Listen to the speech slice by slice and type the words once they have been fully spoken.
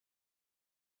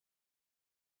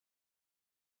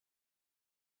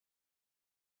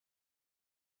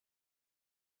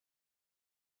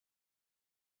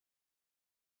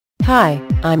Hi,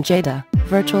 I'm Jada,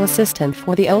 Virtual Assistant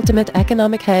for the Ultimate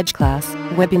Economic Hedge class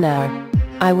webinar.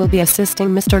 I will be assisting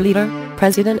Mr. Leader,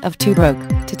 President of Too Broke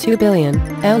to 2 Billion,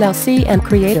 LLC and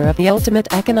creator of the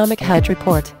Ultimate Economic Hedge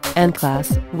Report and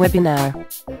class webinar.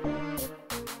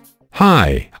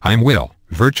 Hi, I'm Will,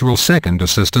 Virtual Second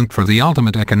Assistant for the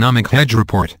Ultimate Economic Hedge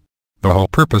Report. The whole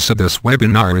purpose of this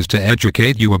webinar is to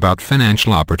educate you about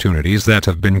financial opportunities that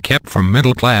have been kept from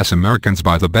middle-class Americans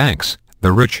by the banks,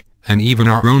 the rich, and even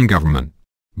our own government.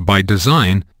 By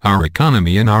design, our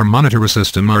economy and our monetary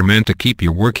system are meant to keep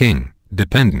you working,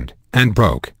 dependent, and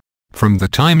broke. From the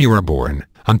time you are born,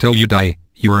 until you die,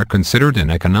 you are considered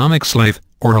an economic slave,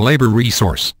 or a labor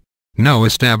resource. No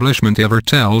establishment ever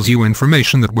tells you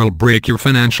information that will break your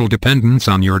financial dependence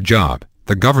on your job,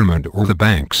 the government or the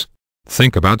banks.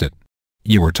 Think about it.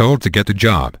 You were told to get a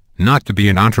job, not to be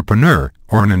an entrepreneur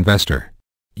or an investor.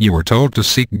 You were told to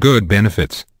seek good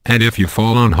benefits, and if you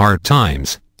fall on hard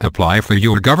times, apply for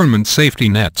your government safety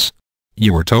nets.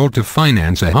 You were told to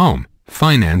finance a home,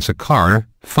 finance a car,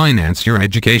 finance your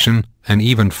education, and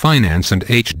even finance an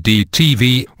HD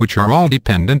TV, which are all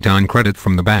dependent on credit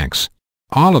from the banks.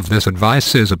 All of this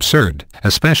advice is absurd,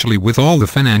 especially with all the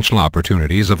financial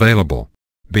opportunities available.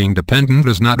 Being dependent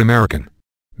is not American.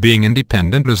 Being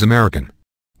independent is American.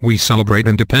 We celebrate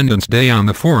Independence Day on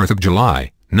the 4th of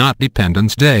July, not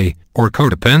Dependence Day or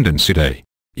Codependency Day.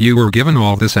 You were given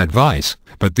all this advice,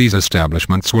 but these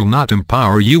establishments will not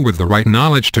empower you with the right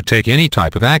knowledge to take any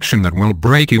type of action that will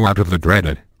break you out of the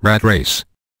dreaded rat race.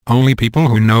 Only people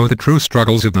who know the true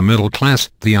struggles of the middle class,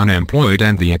 the unemployed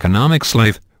and the economic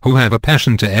slave, who have a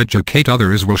passion to educate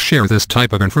others will share this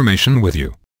type of information with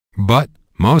you. But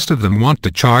most of them want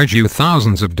to charge you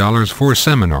thousands of dollars for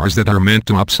seminars that are meant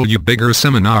to upsell you bigger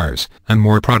seminars and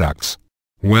more products.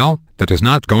 Well, that is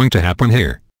not going to happen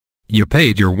here. You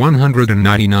paid your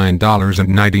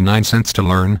 $199.99 to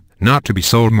learn, not to be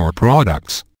sold more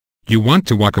products. You want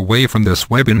to walk away from this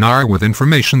webinar with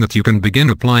information that you can begin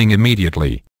applying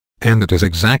immediately. And that is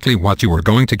exactly what you are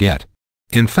going to get.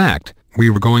 In fact, we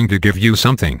were going to give you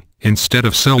something, instead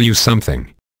of sell you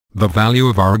something. The value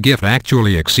of our gift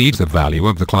actually exceeds the value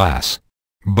of the class.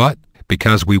 But,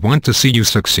 because we want to see you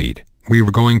succeed, we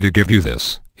were going to give you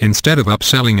this, instead of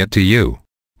upselling it to you.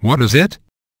 What is it?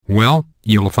 Well,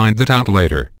 you'll find that out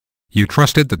later. You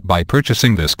trusted that by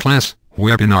purchasing this class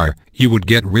webinar, you would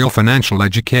get real financial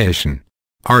education.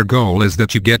 Our goal is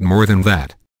that you get more than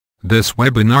that. This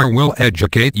webinar will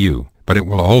educate you, but it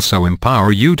will also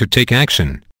empower you to take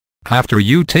action. After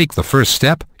you take the first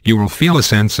step, you will feel a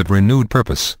sense of renewed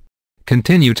purpose.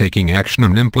 Continue taking action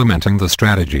and implementing the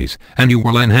strategies, and you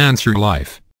will enhance your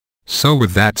life. So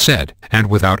with that said, and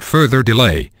without further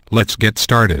delay, let's get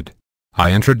started.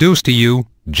 I introduce to you,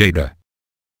 Jada.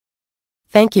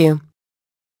 Thank you.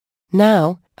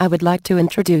 Now, I would like to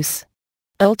introduce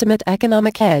Ultimate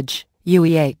Economic Hedge,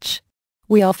 UEH.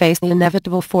 We all face the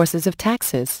inevitable forces of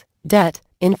taxes, debt,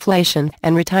 inflation,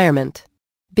 and retirement.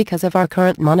 Because of our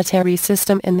current monetary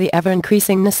system and the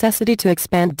ever-increasing necessity to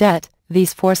expand debt,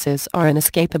 these forces are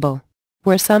inescapable.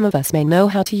 Where some of us may know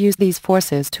how to use these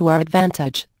forces to our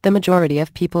advantage, the majority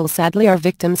of people sadly are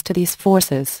victims to these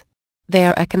forces. They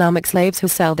are economic slaves who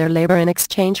sell their labor in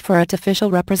exchange for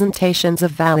artificial representations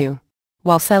of value.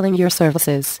 While selling your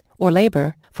services, or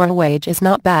labor, for a wage is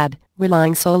not bad,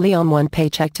 relying solely on one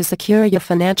paycheck to secure your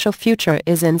financial future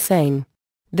is insane.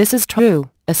 This is true,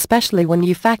 especially when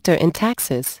you factor in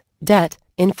taxes, debt,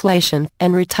 inflation,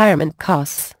 and retirement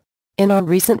costs. In our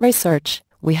recent research,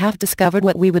 we have discovered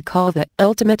what we would call the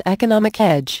ultimate economic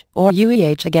hedge, or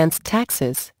UEH, against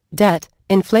taxes, debt,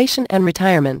 inflation, and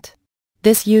retirement.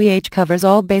 This UEH covers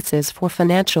all bases for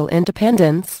financial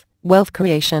independence, wealth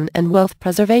creation, and wealth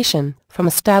preservation, from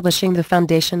establishing the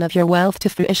foundation of your wealth to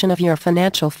fruition of your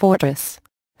financial fortress.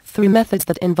 Through methods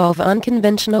that involve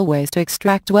unconventional ways to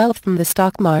extract wealth from the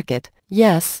stock market,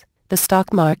 yes, the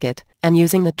stock market, and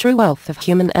using the true wealth of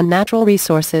human and natural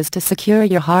resources to secure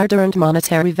your hard-earned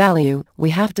monetary value, we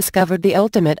have discovered the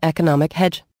ultimate economic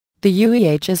hedge. The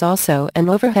UEH is also an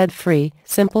overhead-free,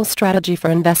 simple strategy for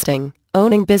investing,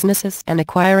 owning businesses and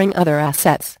acquiring other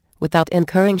assets, without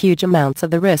incurring huge amounts of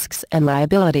the risks and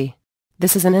liability.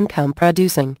 This is an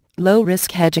income-producing,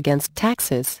 low-risk hedge against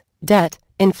taxes, debt,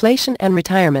 inflation, and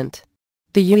retirement.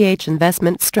 The UEH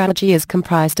investment strategy is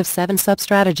comprised of 7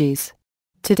 sub-strategies.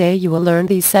 Today you will learn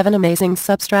these 7 amazing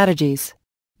sub-strategies.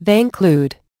 They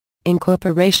include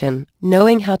incorporation,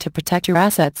 knowing how to protect your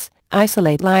assets,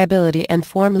 isolate liability and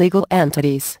form legal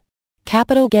entities.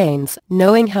 Capital gains,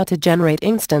 knowing how to generate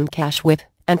instant cash with,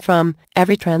 and from,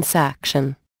 every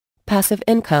transaction. Passive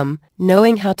income,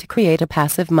 knowing how to create a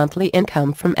passive monthly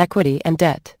income from equity and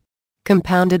debt.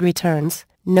 Compounded returns,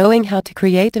 knowing how to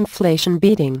create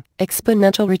inflation-beating,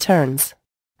 exponential returns.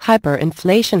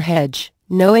 Hyperinflation hedge,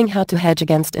 knowing how to hedge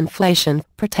against inflation,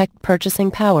 protect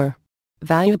purchasing power.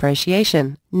 Value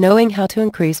appreciation, knowing how to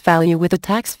increase value with a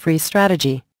tax-free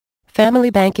strategy. Family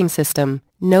banking system,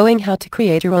 knowing how to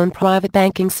create your own private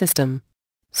banking system.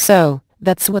 So,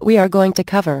 that's what we are going to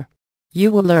cover.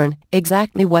 You will learn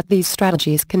exactly what these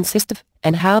strategies consist of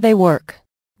and how they work.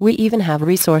 We even have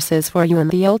resources for you in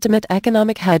the Ultimate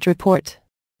Economic Hedge Report.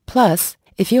 Plus,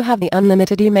 if you have the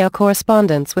unlimited email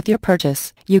correspondence with your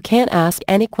purchase, you can ask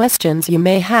any questions you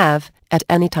may have at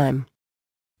any time.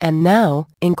 And now,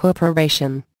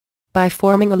 incorporation. By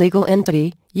forming a legal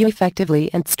entity, you effectively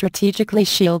and strategically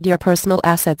shield your personal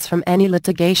assets from any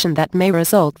litigation that may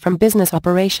result from business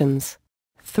operations.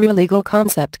 Through a legal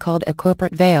concept called a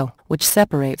corporate veil, which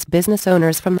separates business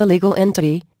owners from the legal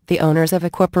entity, the owners of a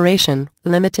corporation,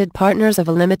 limited partners of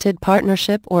a limited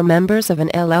partnership or members of an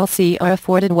LLC are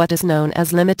afforded what is known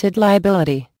as limited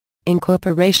liability.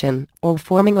 Incorporation, or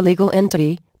forming a legal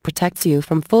entity, protects you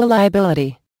from full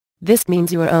liability. This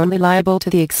means you are only liable to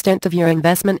the extent of your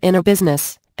investment in a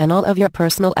business, and all of your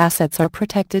personal assets are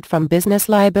protected from business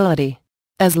liability.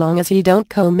 As long as you don't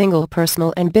commingle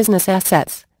personal and business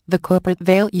assets, the corporate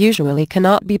veil usually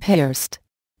cannot be pierced.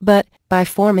 But, by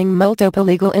forming multiple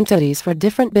legal entities for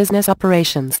different business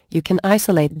operations, you can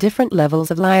isolate different levels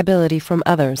of liability from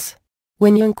others.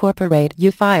 When you incorporate,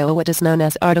 you file what is known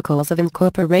as Articles of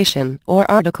Incorporation or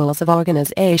Articles of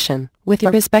Organization with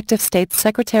your respective state's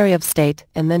Secretary of State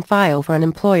and then file for an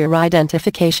Employer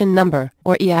Identification Number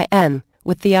or EIN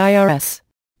with the IRS.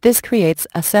 This creates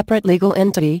a separate legal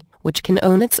entity which can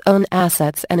own its own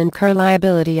assets and incur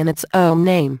liability in its own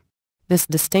name. This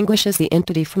distinguishes the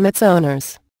entity from its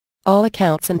owners. All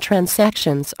accounts and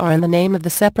transactions are in the name of the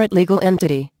separate legal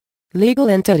entity. Legal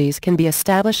entities can be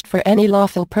established for any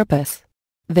lawful purpose.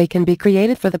 They can be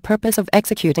created for the purpose of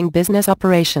executing business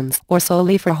operations or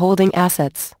solely for holding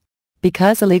assets.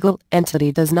 Because a legal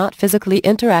entity does not physically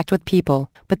interact with people,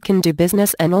 but can do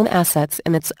business and own assets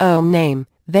in its own name,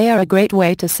 they are a great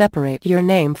way to separate your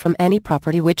name from any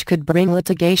property which could bring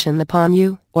litigation upon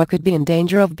you, or could be in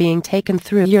danger of being taken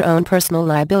through your own personal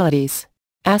liabilities.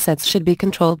 Assets should be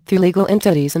controlled through legal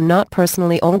entities and not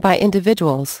personally owned by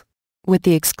individuals. With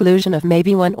the exclusion of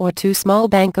maybe one or two small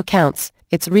bank accounts,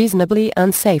 it's reasonably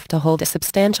unsafe to hold a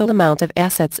substantial amount of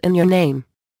assets in your name.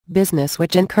 Business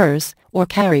which incurs, or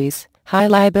carries, high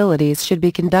liabilities should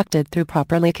be conducted through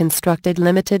properly constructed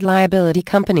limited liability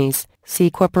companies, C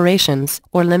corporations,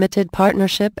 or limited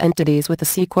partnership entities with a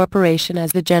C corporation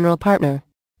as the general partner.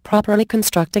 Properly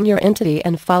constructing your entity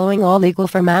and following all legal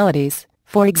formalities,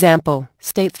 for example,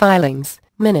 state filings,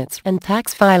 minutes and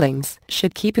tax filings,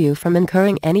 should keep you from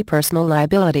incurring any personal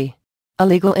liability. A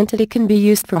legal entity can be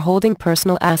used for holding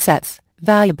personal assets,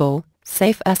 valuable,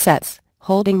 safe assets,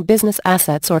 holding business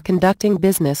assets or conducting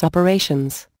business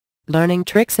operations. Learning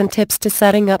tricks and tips to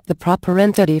setting up the proper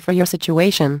entity for your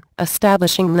situation,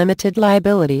 establishing limited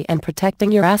liability and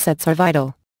protecting your assets are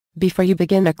vital. Before you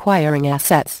begin acquiring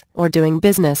assets or doing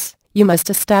business, you must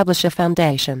establish a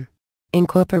foundation.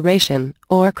 Incorporation,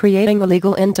 or creating a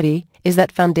legal entity, is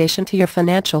that foundation to your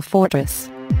financial fortress.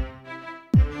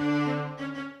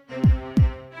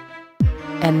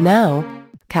 And now,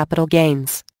 capital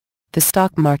gains. The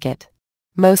stock market.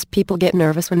 Most people get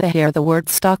nervous when they hear the word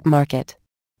stock market.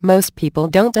 Most people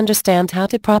don't understand how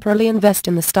to properly invest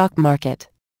in the stock market.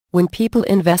 When people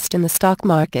invest in the stock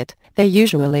market, they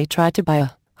usually try to buy a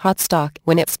hot stock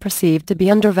when it's perceived to be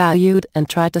undervalued and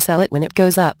try to sell it when it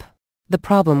goes up. The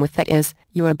problem with that is,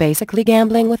 you are basically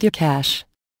gambling with your cash.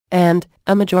 And,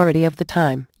 a majority of the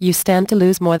time, you stand to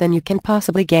lose more than you can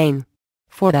possibly gain.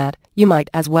 For that, you might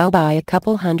as well buy a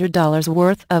couple $100s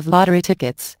worth of lottery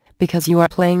tickets, because you are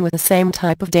playing with the same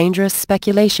type of dangerous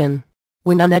speculation.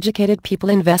 When uneducated people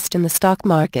invest in the stock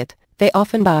market, they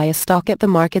often buy a stock at the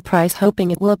market price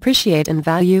hoping it will appreciate in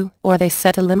value, or they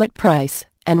set a limit price,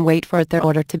 and wait for their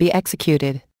order to be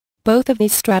executed. Both of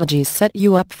these strategies set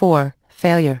you up for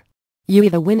failure. You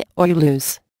either win or you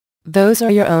lose. Those are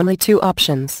your only two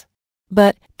options.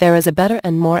 But, there is a better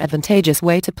and more advantageous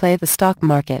way to play the stock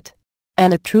market.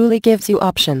 And it truly gives you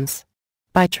options.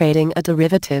 By trading a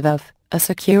derivative of a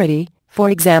security,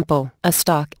 for example, a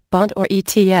stock, bond or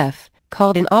ETF,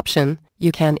 called an option,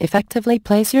 you can effectively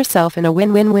place yourself in a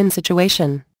win-win-win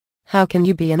situation. How can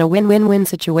you be in a win-win-win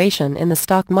situation in the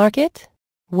stock market?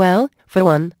 Well, for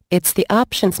one, it's the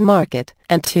options market,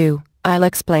 and two, I'll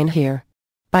explain here.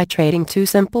 By trading two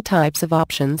simple types of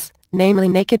options, namely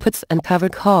naked puts and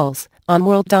covered calls, on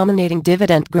world-dominating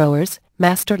dividend growers,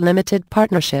 master limited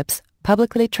partnerships,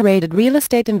 publicly traded real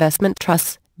estate investment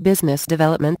trusts, business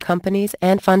development companies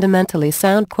and fundamentally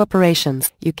sound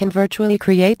corporations. You can virtually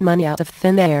create money out of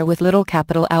thin air with little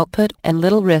capital output and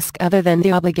little risk other than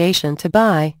the obligation to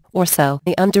buy or sell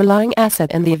the underlying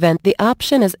asset in the event the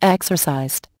option is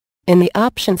exercised. In the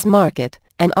options market,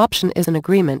 an option is an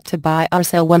agreement to buy or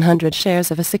sell 100 shares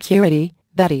of a security,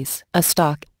 that is, a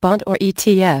stock, bond or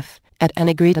ETF, at an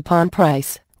agreed-upon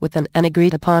price, within an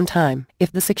agreed-upon time.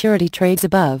 If the security trades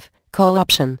above, call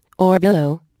option, or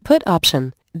below, put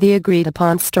option, the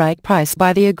agreed-upon strike price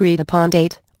by the agreed-upon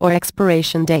date, or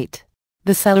expiration date.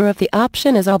 The seller of the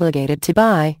option is obligated to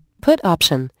buy, put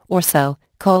option, or sell,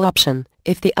 call option,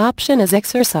 if the option is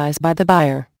exercised by the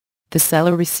buyer. The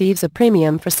seller receives a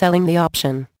premium for selling the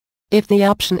option. If the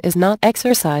option is not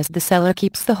exercised, the seller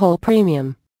keeps the whole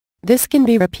premium. This can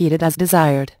be repeated as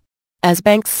desired. As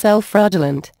banks sell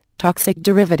fraudulent, toxic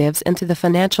derivatives into the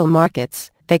financial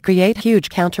markets, they create huge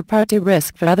counterparty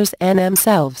risk for others and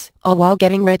themselves, all while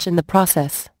getting rich in the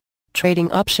process.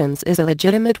 Trading options is a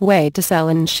legitimate way to sell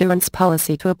an insurance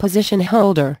policy to a position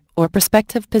holder, or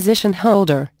prospective position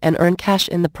holder, and earn cash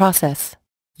in the process.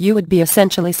 You would be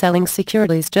essentially selling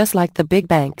securities just like the big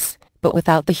banks, but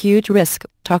without the huge risk,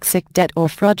 toxic debt or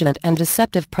fraudulent and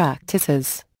deceptive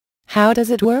practices. How does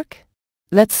it work?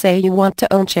 Let's say you want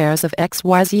to own shares of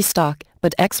XYZ stock,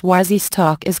 but XYZ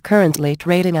stock is currently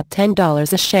trading at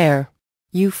 $10 a share.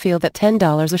 You feel that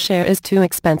 $10 a share is too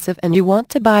expensive and you want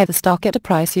to buy the stock at a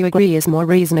price you agree is more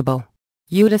reasonable.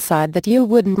 You decide that you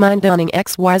wouldn't mind owning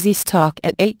XYZ stock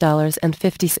at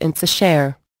 $8.50 a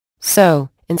share. So,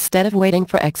 instead of waiting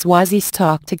for XYZ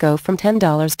stock to go from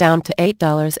 $10 down to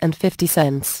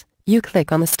 $8.50, you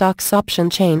click on the stock's option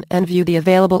chain and view the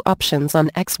available options on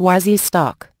XYZ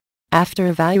stock. After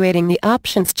evaluating the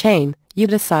options chain, you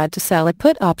decide to sell a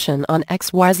put option on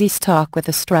XYZ stock with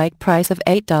a strike price of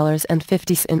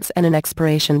 $8.50 and an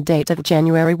expiration date of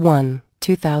January 1,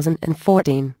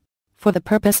 2014. For the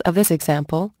purpose of this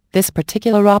example, this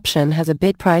particular option has a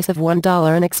bid price of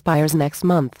 $1 and expires next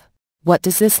month. What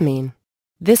does this mean?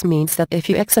 This means that if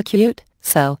you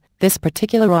sell, this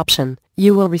particular option,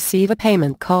 you will receive a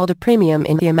payment called a premium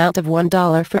in the amount of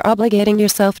 $1 for obligating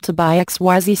yourself to buy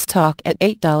XYZ stock at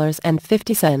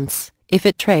 $8.50, if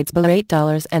it trades below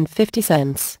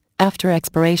 $8.50, after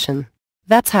expiration.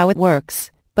 That's how it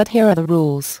works, but here are the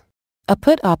rules. A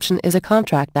put option is a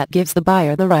contract that gives the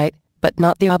buyer the right, but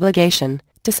not the obligation,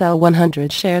 to sell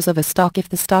 100 shares of a stock if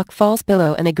the stock falls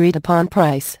below an agreed-upon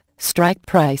price, strike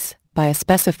price, by a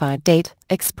specified date,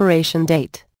 expiration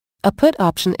date. A put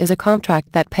option is a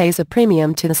contract that pays a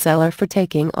premium to the seller for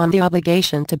taking on the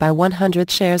obligation to buy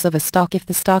 100 shares of a stock if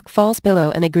the stock falls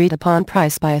below an agreed-upon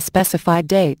price by a specified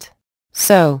date.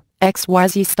 So,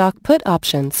 XYZ stock put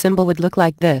option symbol would look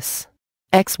like this.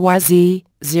 XYZ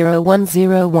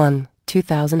 0101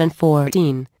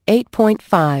 2014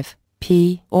 8.5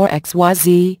 P or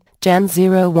XYZ Jan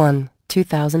 01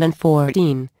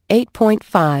 2014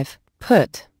 8.5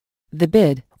 put. The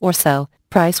bid, or sell,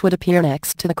 price would appear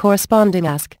next to the corresponding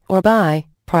ask, or buy,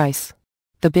 price.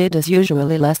 The bid is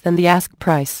usually less than the ask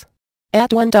price.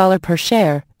 At $1 per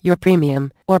share, your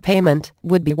premium, or payment,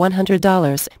 would be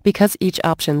 $100 because each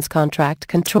options contract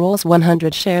controls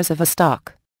 100 shares of a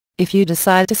stock. If you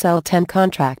decide to sell 10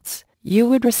 contracts, you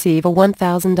would receive a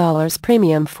 $1,000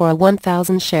 premium for a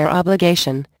 1,000 share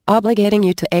obligation, obligating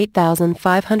you to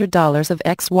 $8,500 of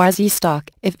XYZ stock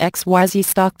if XYZ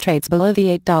stock trades below the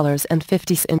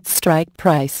 $8.50 strike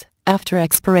price, after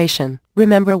expiration.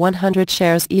 Remember 100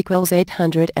 shares equals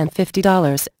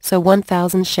 $850, so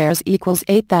 1,000 shares equals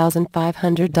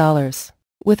 $8,500.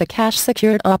 With a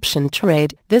cash-secured option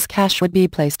trade, this cash would be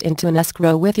placed into an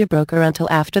escrow with your broker until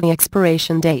after the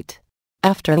expiration date.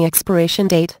 After the expiration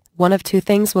date, one of two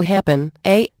things will happen.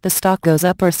 A. The stock goes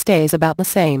up or stays about the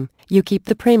same. You keep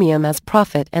the premium as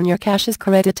profit and your cash is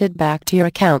credited back to your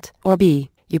account. Or B.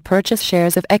 You purchase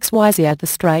shares of XYZ at the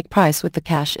strike price with the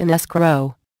cash in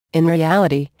escrow. In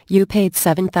reality, you paid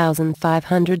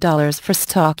 $7,500 for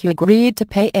stock you agreed to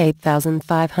pay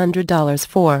 $8,500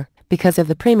 for, because of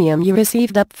the premium you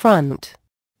received up front.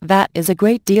 That is a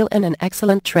great deal and an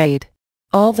excellent trade.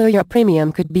 Although your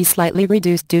premium could be slightly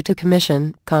reduced due to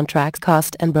commission, contract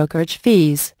cost and brokerage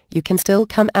fees, you can still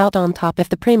come out on top if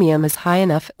the premium is high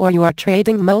enough or you are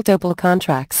trading multiple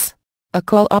contracts. A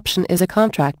call option is a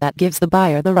contract that gives the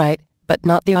buyer the right, but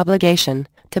not the obligation,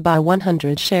 to buy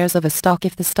 100 shares of a stock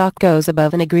if the stock goes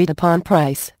above an agreed-upon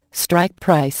price, strike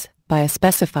price, by a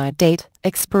specified date,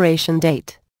 expiration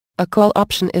date. A call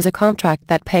option is a contract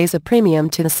that pays a premium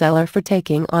to the seller for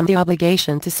taking on the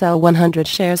obligation to sell 100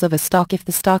 shares of a stock if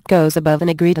the stock goes above an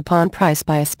agreed-upon price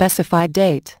by a specified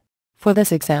date. For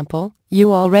this example,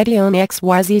 you already own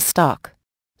XYZ stock.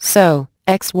 So,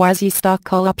 XYZ stock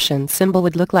call option symbol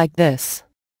would look like this.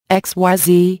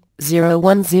 XYZ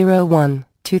 0101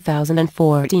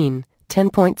 2014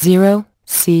 10.0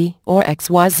 C or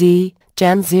XYZ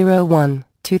Jan 01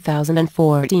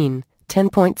 2014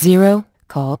 10.0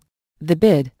 call. The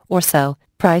bid or sell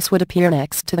price would appear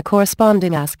next to the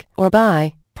corresponding ask or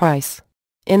buy price.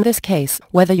 In this case,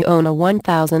 whether you own a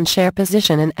 1,000 share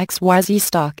position in XYZ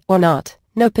stock or not,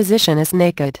 no position is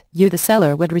naked. You, the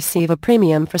seller, would receive a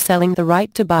premium for selling the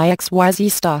right to buy XYZ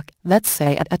stock, let's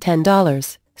say at a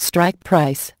 $10 strike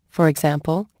price. For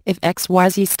example, if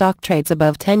XYZ stock trades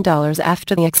above $10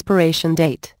 after the expiration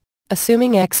date.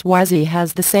 Assuming XYZ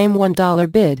has the same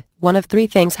 $1 bid, one of three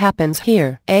things happens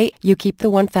here. A. You keep the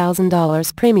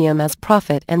 $1,000 premium as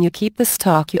profit and you keep the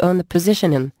stock you own the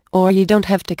position in, or you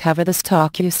don't have to cover the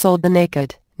stock you sold the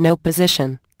naked, no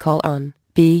position, call on.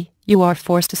 B. You are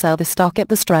forced to sell the stock at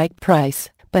the strike price,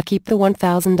 but keep the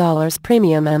 $1,000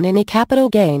 premium and any capital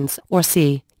gains. Or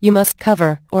C. You must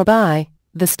cover, or buy,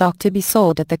 the stock to be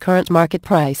sold at the current market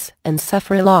price and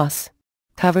suffer a loss.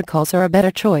 Covered calls are a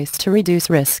better choice to reduce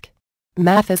risk.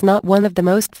 Math is not one of the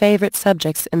most favorite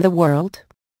subjects in the world.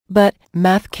 But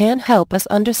math can help us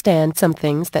understand some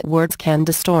things that words can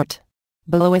distort.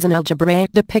 Below is an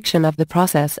algebraic depiction of the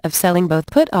process of selling both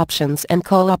put options and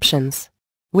call options.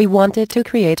 We wanted to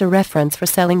create a reference for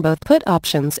selling both put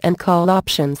options and call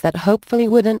options that hopefully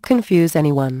wouldn't confuse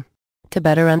anyone. To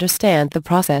better understand the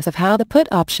process of how the put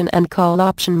option and call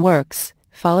option works,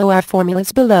 follow our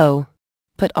formulas below.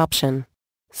 Put option.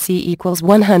 C equals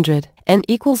 100, N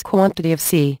equals quantity of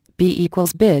C, B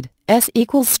equals bid, S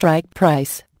equals strike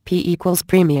price, P equals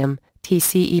premium,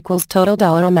 TC equals total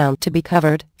dollar amount to be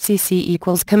covered, CC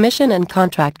equals commission and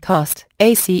contract cost,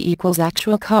 AC equals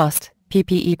actual cost,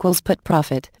 PP equals put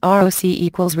profit, ROC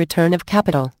equals return of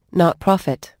capital, not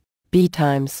profit. B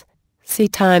times C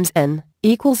times N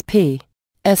equals P.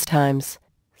 S times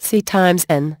C times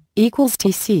N equals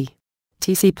TC.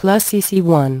 TC plus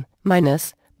CC1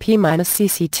 minus P minus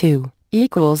CC2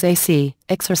 equals AC,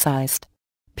 exercised.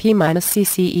 P minus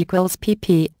CC equals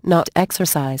PP, not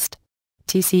exercised.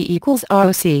 TC equals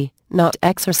ROC, not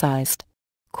exercised.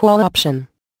 Qual option.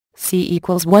 C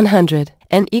equals 100,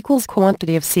 N equals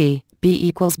quantity of C, B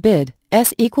equals bid,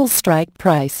 S equals strike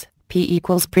price, P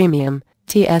equals premium,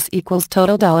 TS equals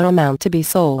total dollar amount to be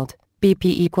sold, BP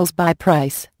equals buy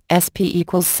price, SP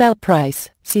equals sell price,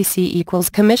 CC equals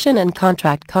commission and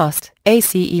contract cost,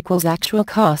 AC equals actual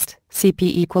cost, CP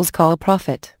equals call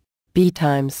profit. B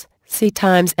times C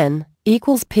times N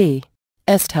equals P.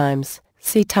 S times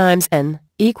C times N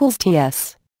equals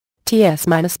TS. TS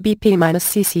minus BP minus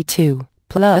CC2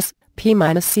 plus P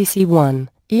minus CC1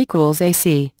 equals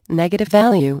AC, negative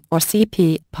value, or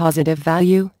CP, positive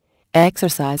value.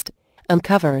 Exercised,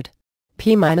 uncovered.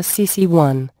 P minus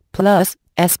CC1 plus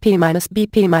SP minus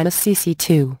BP minus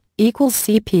CC2 equals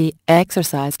CP,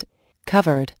 exercised,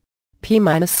 covered. P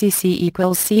minus CC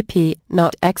equals CP,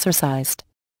 not exercised.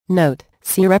 Note,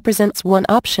 C represents one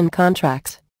option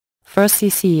contract. First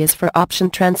CC is for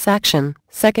option transaction,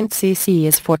 second CC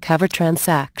is for cover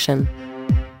transaction.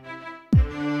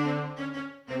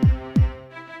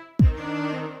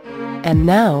 And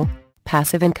now,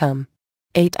 passive income.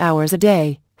 8 hours a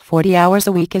day, 40 hours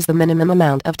a week is the minimum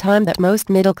amount of time that most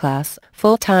middle-class,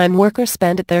 full-time workers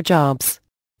spend at their jobs.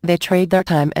 They trade their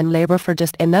time and labor for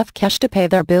just enough cash to pay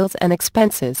their bills and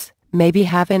expenses, maybe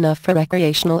have enough for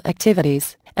recreational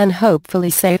activities, and hopefully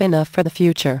save enough for the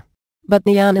future. But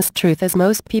the honest truth is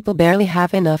most people barely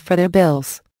have enough for their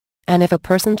bills. And if a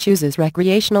person chooses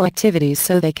recreational activities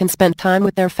so they can spend time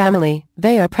with their family,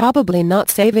 they are probably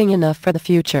not saving enough for the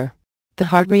future. The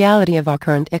hard reality of our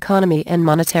current economy and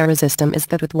monetary system is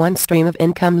that with one stream of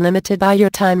income limited by your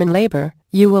time and labor,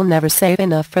 you will never save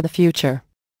enough for the future.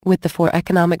 With the four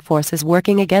economic forces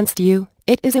working against you,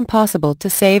 it is impossible to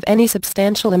save any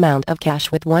substantial amount of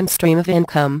cash with one stream of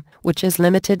income, which is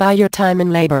limited by your time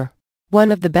and labor.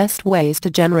 One of the best ways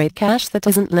to generate cash that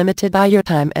isn't limited by your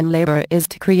time and labor is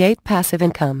to create passive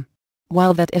income.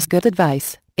 While that is good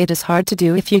advice, it is hard to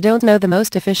do if you don't know the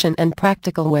most efficient and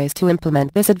practical ways to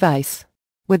implement this advice.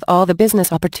 With all the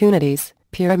business opportunities,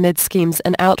 pyramid schemes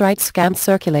and outright scams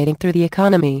circulating through the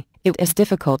economy, it is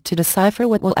difficult to decipher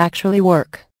what will actually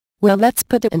work. Well, let's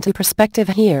put it into perspective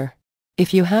here.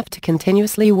 If you have to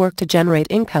continuously work to generate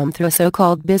income through a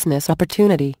so-called business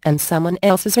opportunity and someone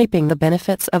else is reaping the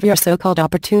benefits of your so-called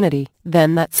opportunity,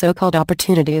 then that so-called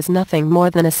opportunity is nothing more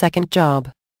than a second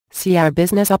job. See our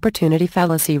Business Opportunity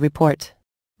Fallacy Report.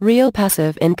 Real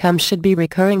passive income should be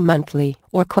recurring monthly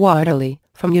or quarterly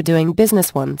from you doing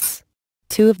business once.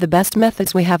 Two of the best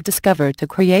methods we have discovered to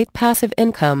create passive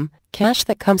income, cash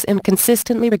that comes in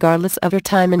consistently regardless of your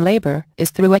time and labor,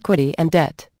 is through equity and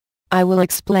debt. I will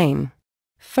explain.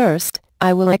 First,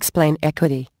 I will explain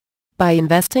equity. By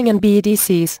investing in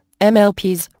BDCs,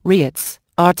 MLPs, REITs,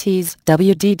 RTs,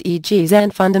 WDDGs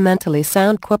and fundamentally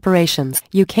sound corporations,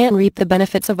 you can reap the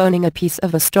benefits of owning a piece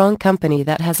of a strong company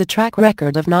that has a track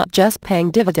record of not just paying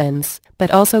dividends,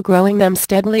 but also growing them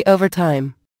steadily over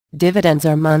time. Dividends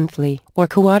are monthly or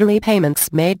quarterly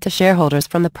payments made to shareholders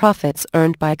from the profits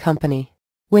earned by a company.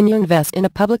 When you invest in a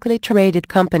publicly traded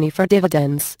company for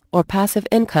dividends, or passive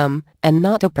income, and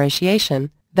not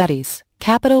appreciation, that is,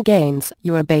 capital gains,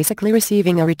 you are basically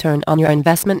receiving a return on your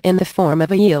investment in the form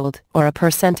of a yield, or a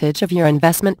percentage of your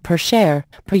investment per share,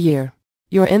 per year.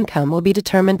 Your income will be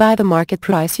determined by the market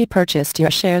price you purchased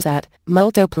your shares at,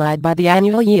 multiplied by the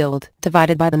annual yield,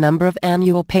 divided by the number of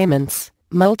annual payments,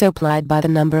 multiplied by the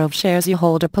number of shares you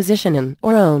hold a position in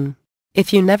or own.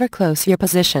 If you never close your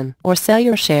position or sell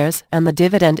your shares and the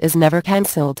dividend is never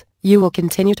cancelled, you will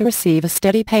continue to receive a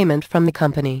steady payment from the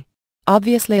company.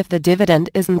 Obviously, if the dividend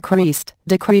is increased,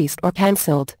 decreased or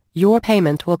cancelled, your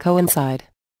payment will coincide.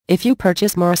 If you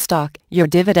purchase more stock, your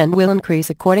dividend will increase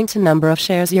according to number of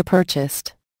shares you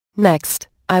purchased. Next,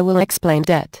 I will explain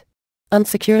debt.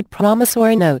 Unsecured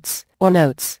promissory notes, or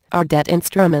notes, are debt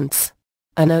instruments.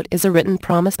 A note is a written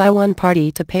promise by one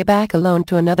party to pay back a loan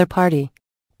to another party.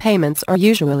 Payments are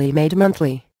usually made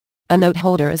monthly. A note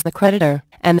holder is the creditor,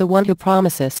 and the one who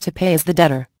promises to pay is the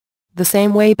debtor. The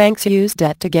same way banks use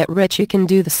debt to get rich, you can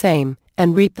do the same,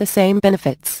 and reap the same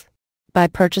benefits. By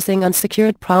purchasing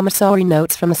unsecured promissory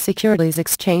notes from a Securities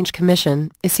Exchange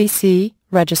Commission (SEC)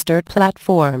 registered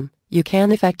platform, you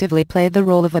can effectively play the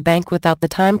role of a bank without the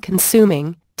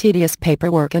time-consuming, tedious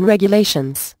paperwork and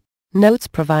regulations. Notes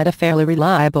provide a fairly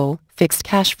reliable, fixed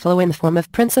cash flow in the form of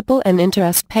principal and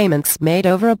interest payments made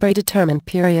over a predetermined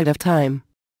period of time.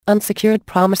 Unsecured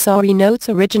promissory notes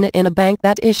originate in a bank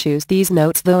that issues these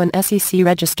notes, though an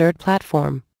SEC-registered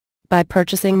platform. By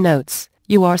purchasing notes,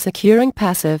 you are securing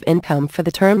passive income for the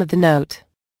term of the note.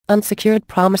 Unsecured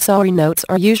promissory notes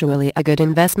are usually a good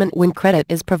investment when credit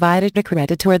is provided to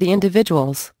creditworthy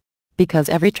individuals. Because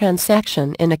every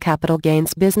transaction in a capital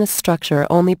gains business structure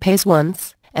only pays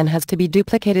once, and has to be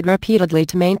duplicated repeatedly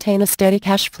to maintain a steady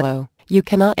cash flow, you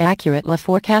cannot accurately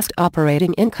forecast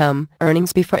operating income,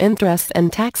 earnings before interest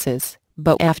and taxes,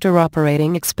 but after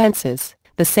operating expenses,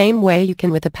 the same way you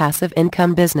can with a passive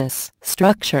income business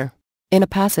structure. In a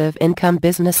passive income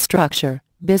business structure,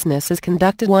 business is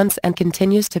conducted once and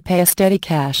continues to pay a steady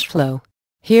cash flow.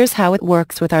 Here's how it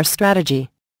works with our strategy.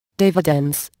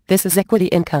 Dividends, this is equity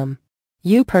income.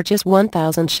 You purchase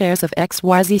 1,000 shares of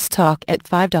XYZ stock at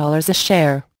 $5 a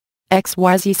share.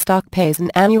 XYZ stock pays an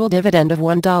annual dividend of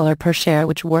 $1 per share,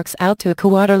 which works out to a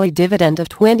quarterly dividend of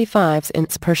 25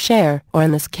 cents per share, or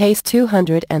in this case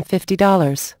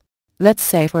 $250. Let's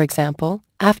say, for example,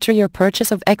 after your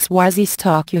purchase of XYZ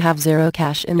stock you have zero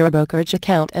cash in your brokerage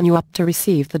account and you opt to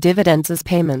receive the dividends as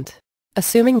payment.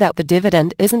 Assuming that the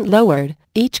dividend isn't lowered,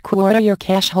 each quarter your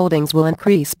cash holdings will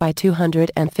increase by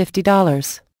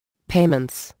 $250.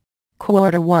 Payments.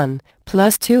 Quarter 1,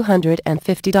 plus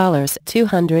 $250,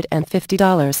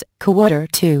 $250, Quarter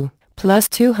 2, plus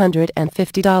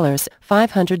 $250,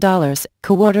 $500,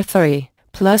 Quarter 3,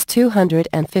 plus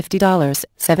 $250,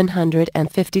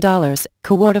 $750,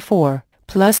 Quarter 4,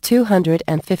 plus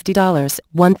 $250,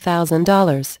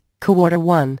 $1,000, Quarter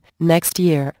 1, next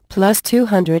year, plus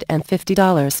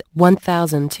 $250,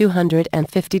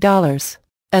 $1,250.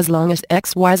 As long as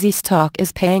XYZ stock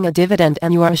is paying a dividend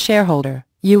and you are a shareholder,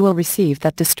 you will receive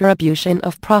that distribution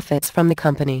of profits from the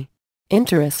company.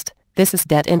 Interest, this is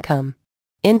debt income.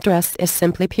 Interest is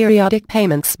simply periodic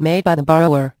payments made by the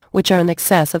borrower, which are in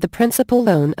excess of the principal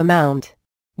loan amount.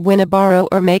 When a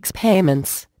borrower makes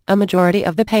payments, a majority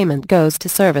of the payment goes to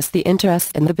service the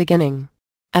interest in the beginning.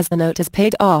 As the note is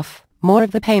paid off, more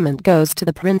of the payment goes to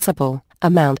the principal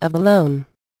amount of the loan.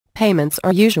 Payments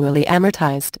are usually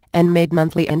amortized and made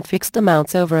monthly in fixed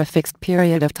amounts over a fixed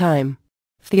period of time.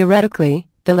 Theoretically,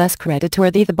 the less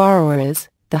creditworthy the borrower is,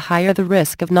 the higher the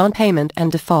risk of non-payment and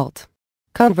default.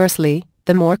 Conversely,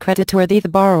 the more creditworthy the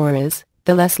borrower is,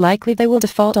 the less likely they will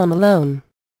default on the loan.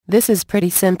 This is pretty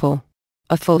simple.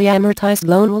 A fully amortized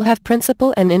loan will have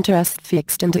principal and interest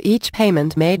fixed into each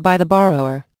payment made by the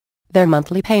borrower. Their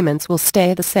monthly payments will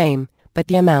stay the same, but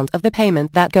the amount of the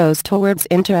payment that goes towards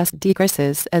interest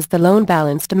decreases as the loan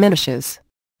balance diminishes.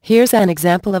 Here's an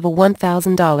example of a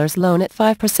 $1,000 loan at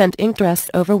 5%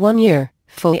 interest over 1 year,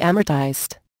 fully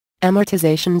amortized.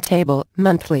 Amortization table,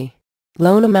 monthly.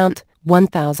 Loan amount,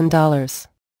 $1,000.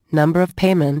 Number of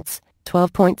payments,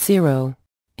 12.0.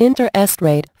 Interest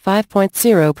rate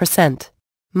 5.0%.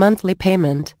 Monthly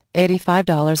payment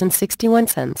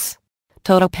 $85.61.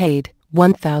 Total paid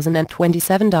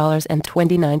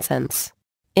 $1,027.29.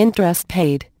 Interest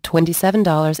paid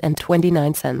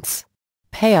 $27.29.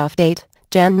 Payoff date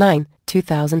Jan 9,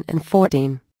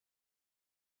 2014.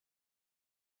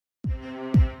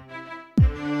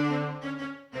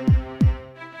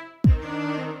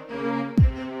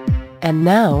 And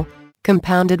now,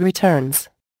 compounded returns.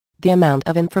 The amount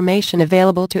of information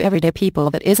available to everyday people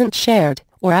that isn't shared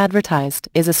or advertised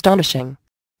is astonishing.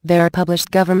 There are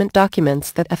published government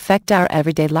documents that affect our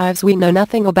everyday lives we know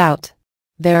nothing about.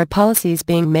 There are policies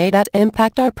being made that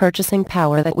impact our purchasing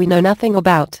power that we know nothing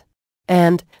about.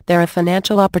 And there are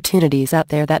financial opportunities out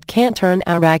there that can't turn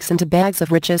our rags into bags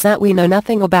of riches that we know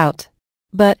nothing about.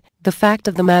 But the fact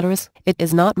of the matter is, it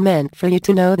is not meant for you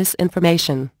to know this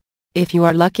information. If you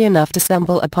are lucky enough to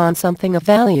stumble upon something of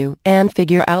value and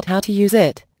figure out how to use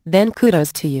it, then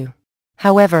kudos to you.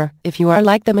 However, if you are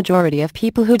like the majority of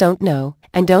people who don't know,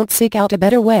 and don't seek out a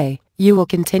better way, you will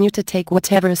continue to take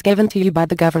whatever is given to you by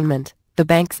the government, the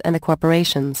banks and the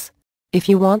corporations. If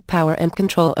you want power and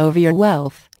control over your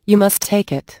wealth, you must take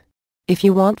it. If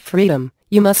you want freedom,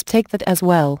 you must take that as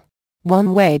well.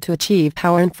 One way to achieve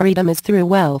power and freedom is through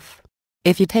wealth.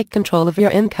 If you take control of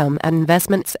your income and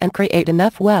investments and create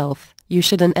enough wealth, you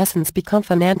should in essence become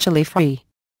financially free.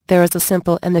 There is a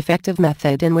simple and effective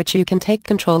method in which you can take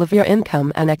control of your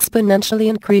income and exponentially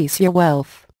increase your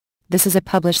wealth. This is a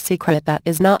published secret that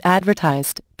is not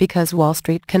advertised, because Wall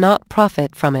Street cannot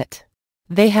profit from it.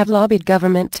 They have lobbied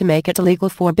government to make it illegal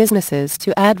for businesses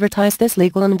to advertise this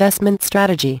legal investment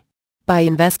strategy. By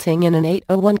investing in an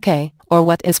 801k, or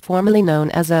what is formally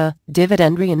known as a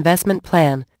dividend reinvestment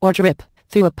plan, or DRIP,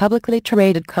 through a publicly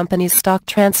traded company's stock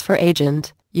transfer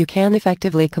agent, you can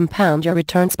effectively compound your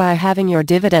returns by having your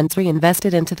dividends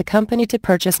reinvested into the company to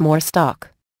purchase more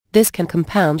stock. This can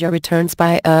compound your returns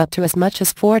by up to as much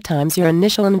as 4 times your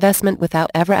initial investment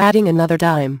without ever adding another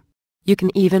dime. You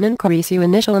can even increase your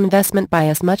initial investment by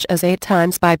as much as 8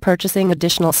 times by purchasing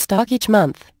additional stock each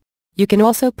month. You can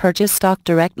also purchase stock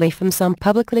directly from some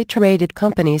publicly traded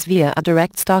companies via a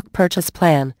direct stock purchase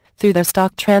plan, through their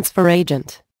stock transfer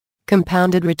agent.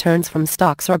 Compounded returns from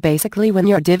stocks are basically when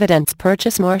your dividends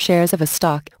purchase more shares of a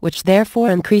stock, which therefore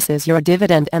increases your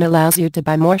dividend and allows you to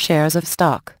buy more shares of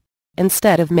stock.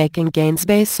 Instead of making gains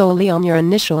based solely on your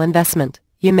initial investment,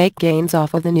 you make gains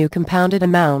off of the new compounded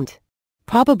amount.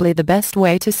 Probably the best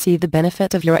way to see the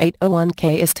benefit of your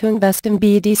 801k is to invest in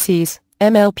BDCs,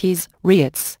 MLPs,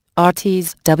 REITs,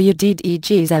 RTs,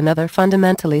 WDDGs and other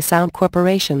fundamentally sound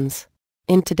corporations.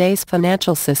 In today's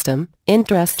financial system,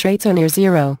 interest rates are near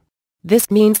zero. This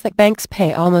means that banks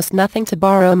pay almost nothing to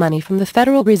borrow money from the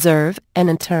Federal Reserve, and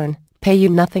in turn, pay you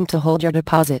nothing to hold your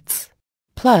deposits.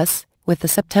 Plus, with the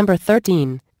September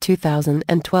 13,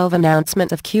 2012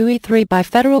 announcement of QE3 by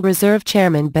Federal Reserve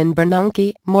Chairman Ben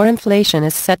Bernanke, more inflation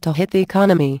is set to hit the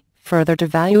economy, further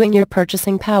devaluing your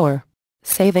purchasing power.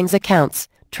 Savings accounts,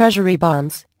 treasury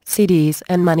bonds, CDs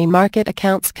and money market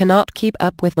accounts cannot keep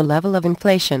up with the level of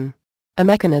inflation. A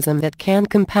mechanism that can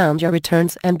compound your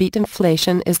returns and beat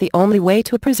inflation is the only way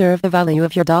to preserve the value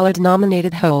of your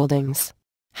dollar-denominated holdings.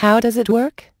 How does it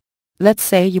work? Let's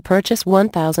say you purchase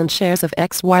 1,000 shares of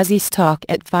XYZ stock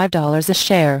at $5 a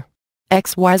share.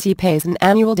 XYZ pays an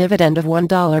annual dividend of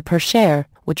 $1 per share,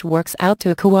 which works out to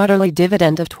a quarterly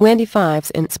dividend of 25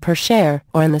 cents per share,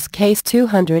 or in this case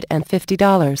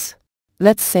 $250.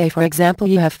 Let's say for example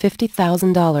you have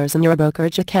 $50,000 in your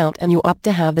brokerage account and you opt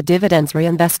to have the dividends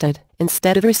reinvested,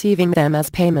 instead of receiving them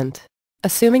as payment.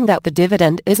 Assuming that the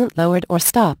dividend isn't lowered or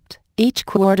stopped, each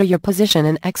quarter your position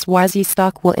in XYZ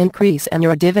stock will increase and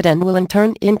your dividend will in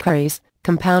turn increase,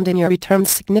 compounding your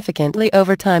returns significantly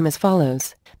over time as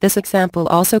follows. This example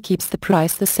also keeps the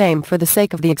price the same for the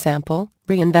sake of the example.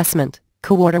 Reinvestment.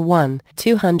 Quarter 1,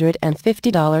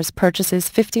 $250 purchases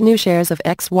 50 new shares of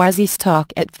XYZ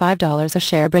stock at $5 a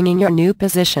share, bringing your new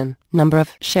position, number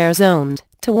of shares owned,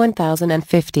 to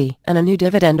 1,050 and a new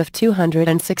dividend of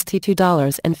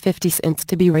 $262.50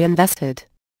 to be reinvested.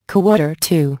 Quarter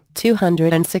 2,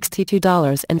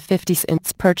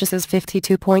 $262.50 purchases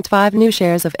 52.5 new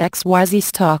shares of XYZ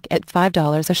stock at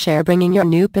 $5 a share, bringing your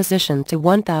new position to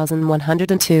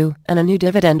 1,102 and a new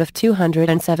dividend of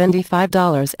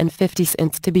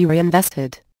 $275.50 to be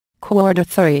reinvested. Quarter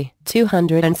 3,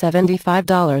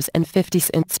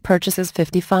 $275.50 purchases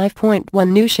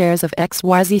 55.1 new shares of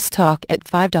XYZ stock at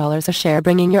 $5 a share,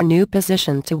 bringing your new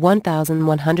position to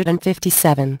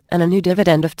 1,157 and a new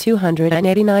dividend of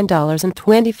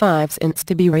 $289.25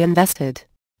 to be reinvested.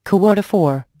 Quarter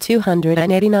 4,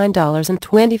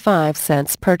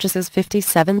 $289.25 purchases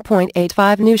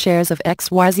 57.85 new shares of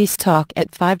XYZ stock at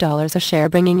 $5 a share,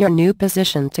 bringing your new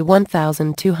position to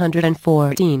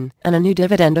 1,214 and a new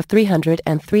dividend of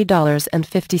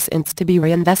 $303.50 to be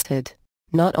reinvested.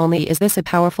 Not only is this a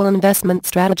powerful investment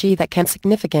strategy that can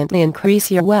significantly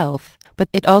increase your wealth, but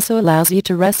it also allows you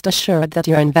to rest assured that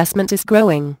your investment is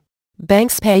growing.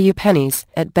 Banks pay you pennies,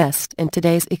 at best, in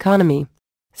today's economy.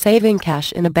 Saving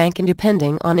cash in a bank and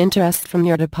depending on interest from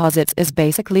your deposits is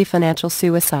basically financial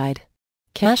suicide.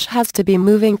 Cash has to be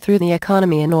moving through the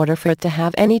economy in order for it to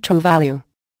have any true value.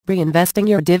 Reinvesting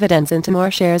your dividends into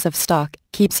more shares of stock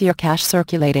keeps your cash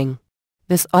circulating.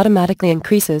 This automatically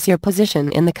increases your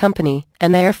position in the company,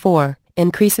 and therefore,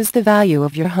 increases the value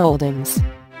of your holdings.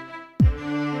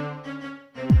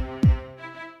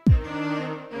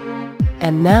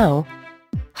 And now,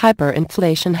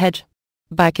 hyperinflation hedge.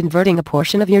 By converting a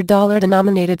portion of your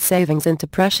dollar-denominated savings into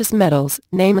precious metals,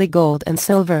 namely gold and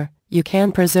silver, you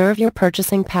can preserve your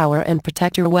purchasing power and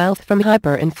protect your wealth from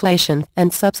hyperinflation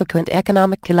and subsequent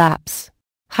economic collapse.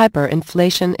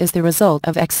 Hyperinflation is the result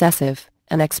of excessive,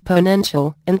 an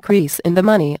exponential, increase in the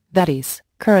money, that is,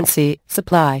 currency,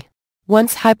 supply.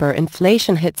 Once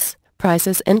hyperinflation hits,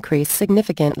 prices increase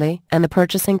significantly and the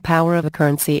purchasing power of a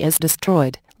currency is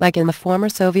destroyed, like in the former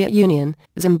Soviet Union,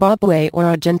 Zimbabwe or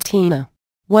Argentina.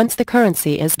 Once the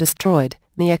currency is destroyed,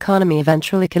 the economy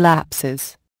eventually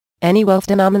collapses. Any wealth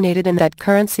denominated in that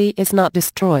currency is not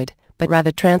destroyed, but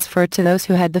rather transferred to those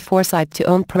who had the foresight to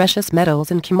own precious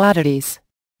metals and commodities.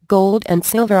 Gold and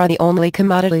silver are the only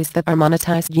commodities that are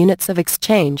monetized units of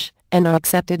exchange, and are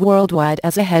accepted worldwide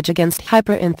as a hedge against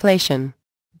hyperinflation.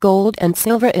 Gold and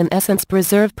silver in essence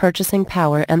preserve purchasing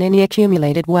power and any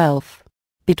accumulated wealth.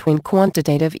 Between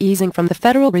quantitative easing from the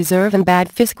Federal Reserve and bad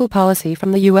fiscal policy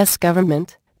from the U.S.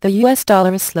 government, the U.S.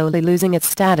 dollar is slowly losing its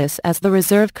status as the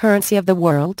reserve currency of the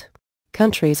world.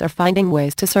 Countries are finding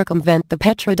ways to circumvent the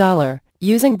petrodollar,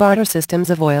 using barter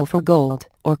systems of oil for gold,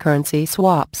 or currency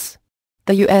swaps.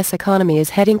 The U.S. economy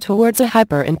is heading towards a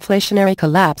hyperinflationary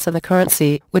collapse of the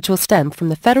currency, which will stem from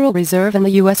the Federal Reserve and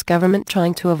the U.S. government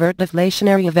trying to avert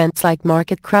deflationary events like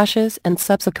market crashes and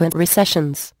subsequent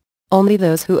recessions. Only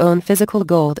those who own physical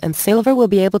gold and silver will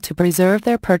be able to preserve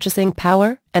their purchasing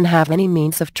power and have any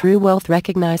means of true wealth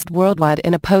recognized worldwide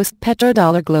in a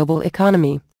post-petrodollar global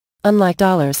economy. Unlike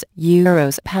dollars,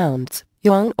 euros, pounds,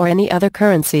 yuan or any other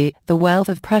currency, the wealth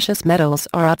of precious metals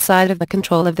are outside of the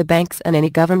control of the banks and any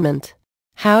government.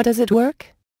 How does it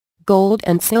work? Gold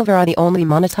and silver are the only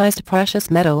monetized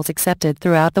precious metals accepted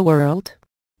throughout the world.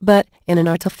 But, in an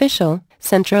artificial,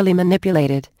 centrally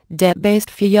manipulated, debt-based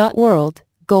fiat world,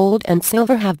 gold and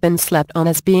silver have been slept on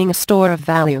as being a store of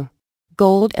value.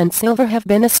 Gold and silver have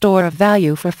been a store of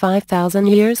value for 5,000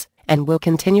 years, and will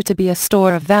continue to be a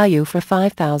store of value for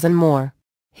 5,000 more.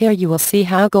 Here you will see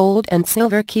how gold and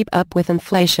silver keep up with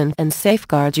inflation and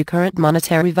safeguard your current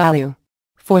monetary value.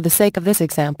 For the sake of this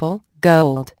example,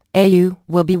 gold, AU,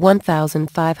 will be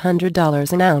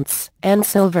 $1,500 an ounce, and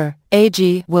silver,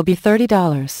 AG, will be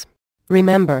 $30.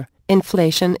 Remember,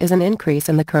 inflation is an increase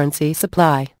in the currency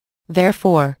supply.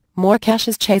 Therefore, more cash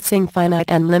is chasing finite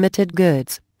and limited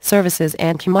goods, services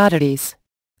and commodities.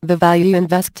 The value you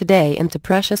invest today into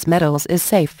precious metals is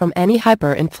safe from any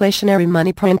hyperinflationary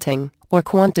money printing, or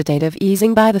quantitative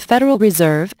easing by the Federal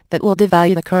Reserve that will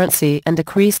devalue the currency and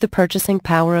decrease the purchasing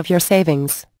power of your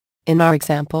savings. In our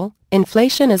example,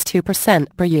 inflation is 2%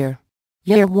 per year.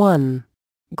 Year 1.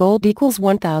 Gold equals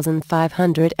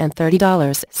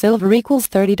 $1,530, silver equals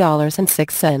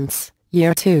 $30.06.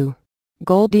 Year 2.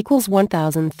 Gold equals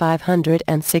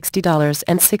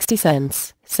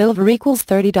 $1,560.60. Silver equals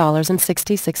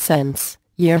 $30.66.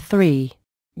 Year 3.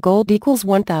 Gold equals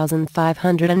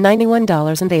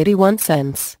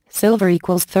 $1,591.81. Silver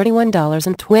equals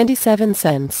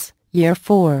 $31.27. Year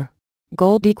 4.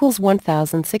 Gold equals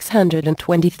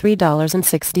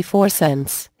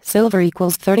 $1,623.64. Silver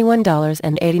equals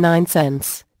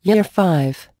 $31.89. Year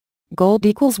 5. Gold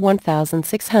equals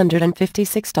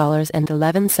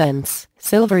 $1,656.11.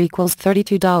 Silver equals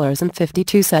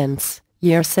 $32.52.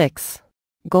 Year 6.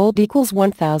 Gold equals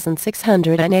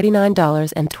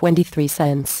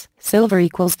 $1,689.23. Silver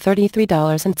equals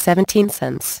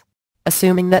 $33.17.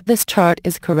 Assuming that this chart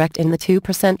is correct in the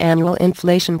 2% annual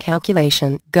inflation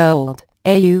calculation, gold,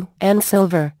 AU, and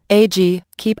silver, AG,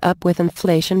 keep up with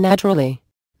inflation naturally.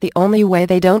 The only way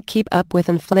they don't keep up with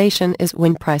inflation is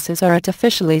when prices are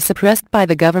artificially suppressed by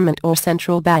the government or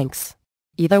central banks.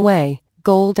 Either way,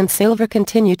 gold and silver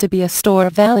continue to be a store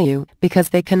of value because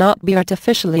they cannot be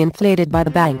artificially inflated by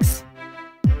the banks.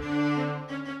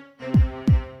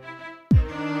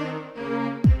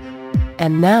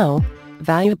 And now,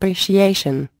 value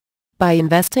appreciation. By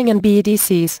investing in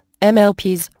BDCs,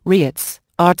 MLPs, REITs,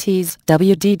 RTs,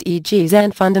 WDDGs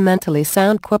and fundamentally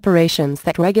sound corporations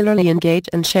that regularly engage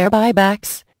in share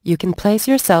buybacks, you can place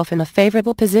yourself in a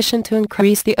favorable position to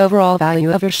increase the overall value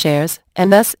of your shares,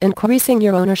 and thus increasing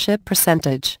your ownership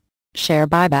percentage. Share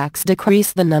buybacks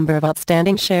decrease the number of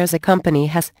outstanding shares a company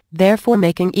has, therefore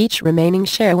making each remaining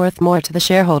share worth more to the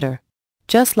shareholder.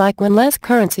 Just like when less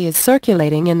currency is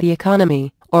circulating in the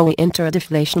economy, or we enter a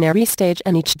deflationary stage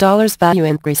and each dollar's value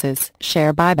increases,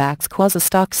 share buybacks cause a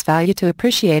stock's value to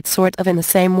appreciate sort of in the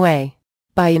same way.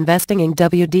 By investing in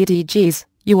WDDGs,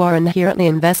 you are inherently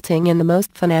investing in the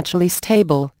most financially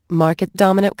stable,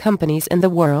 market-dominant companies in the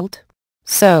world.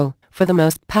 So, for the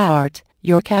most part,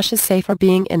 your cash is safer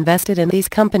being invested in these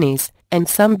companies, and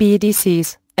some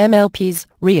BDCs, MLPs,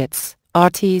 REITs,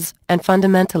 RTs, and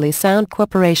fundamentally sound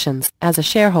corporations as a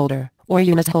shareholder or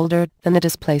unit holder than it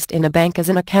is placed in a bank as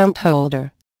an account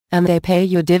holder. And they pay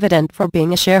you a dividend for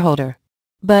being a shareholder.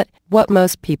 But, what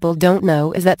most people don't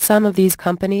know is that some of these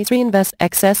companies reinvest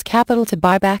excess capital to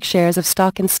buy back shares of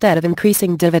stock instead of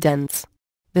increasing dividends.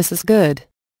 This is good.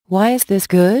 Why is this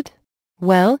good?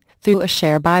 Well, through a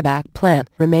share buyback plan,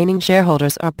 remaining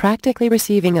shareholders are practically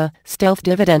receiving a stealth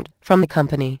dividend from the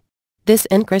company. This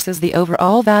increases the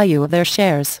overall value of their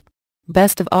shares.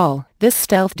 Best of all, this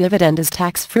stealth dividend is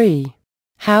tax-free.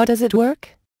 How does it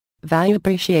work? Value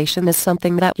appreciation is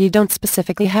something that you don't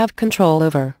specifically have control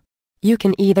over. You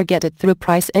can either get it through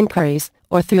price increase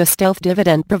or through a stealth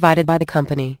dividend provided by the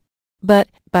company. But,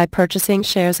 by purchasing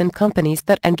shares in companies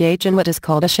that engage in what is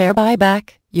called a share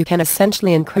buyback, you can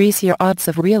essentially increase your odds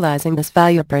of realizing this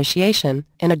value appreciation,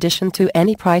 in addition to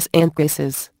any price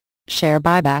increases. Share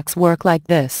buybacks work like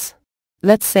this.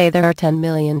 Let's say there are 10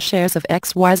 million shares of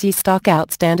XYZ stock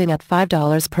outstanding at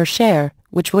 $5 per share,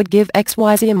 which would give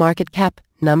XYZ a market cap,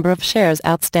 number of shares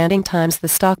outstanding times the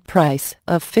stock price,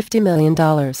 of $50 million.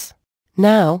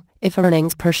 Now, if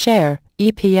earnings per share,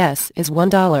 EPS, is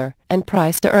 $1, and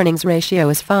price-to-earnings ratio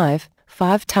is 5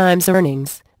 times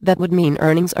earnings, that would mean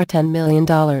earnings are $10 million.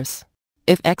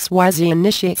 If XYZ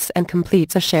initiates and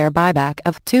completes a share buyback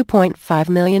of 2.5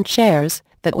 million shares,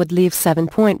 that would leave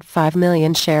 7.5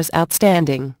 million shares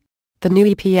outstanding. The new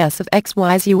EPS of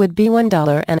XYZ would be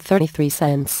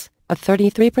 $1.33, a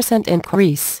 33%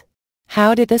 increase.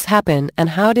 How did this happen and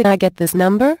how did I get this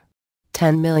number?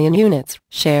 10 million units,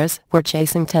 shares, were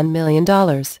chasing $10 million,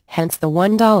 hence the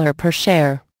 $1 per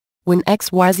share. When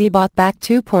XYZ bought back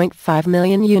 2.5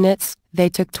 million units, they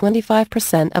took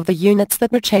 25% of the units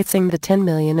that were chasing the 10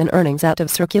 million in earnings out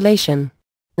of circulation.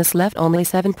 This left only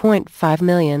 7.5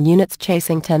 million units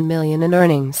chasing 10 million in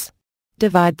earnings.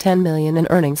 Divide 10 million in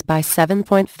earnings by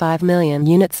 7.5 million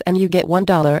units and you get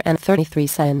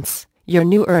 $1.33, your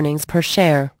new earnings per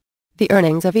share. The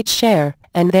earnings of each share,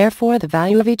 and therefore the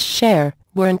value of each share,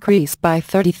 were increased by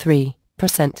 33%.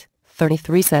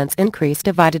 33 cents increase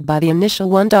divided by the initial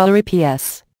 $1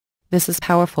 EPS. This is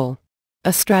powerful.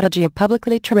 A strategy a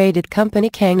publicly traded company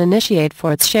can initiate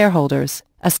for its shareholders,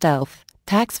 a stealth,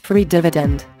 tax-free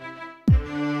dividend.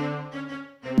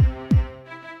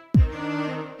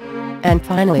 And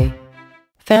finally,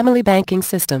 family banking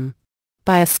system.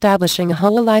 By establishing a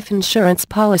whole life insurance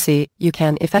policy, you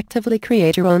can effectively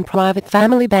create your own private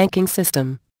family banking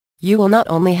system. You will not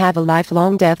only have a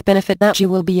lifelong death benefit that you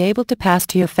will be able to pass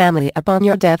to your family upon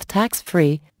your death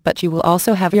tax-free, but you will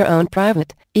also have your own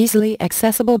private, easily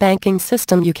accessible banking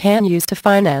system you can use to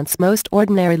finance most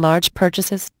ordinary large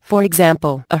purchases, for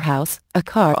example, a house, a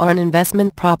car or an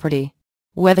investment property.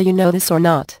 Whether you know this or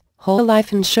not, whole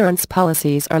life insurance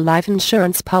policies are life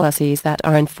insurance policies that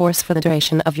are in force for the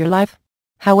duration of your life.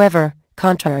 However,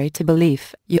 contrary to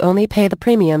belief, you only pay the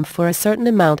premium for a certain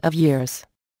amount of years.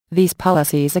 These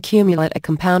policies accumulate a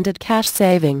compounded cash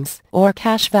savings, or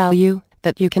cash value,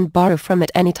 that you can borrow from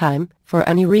at any time, for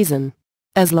any reason.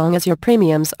 As long as your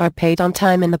premiums are paid on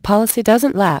time and the policy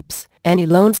doesn't lapse, any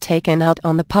loans taken out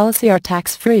on the policy are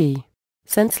tax-free.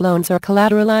 Since loans are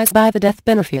collateralized by the death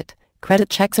benefit, credit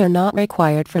checks are not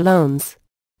required for loans.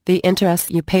 The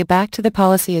interest you pay back to the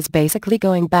policy is basically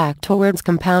going back towards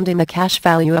compounding the cash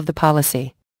value of the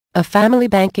policy. A family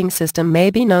banking system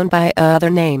may be known by other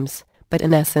names, but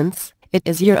in essence, it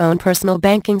is your own personal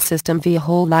banking system via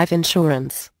whole life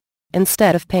insurance.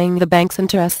 Instead of paying the bank's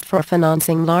interest for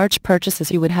financing large purchases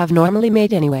you would have normally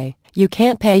made anyway, you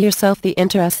can pay yourself the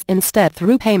interest instead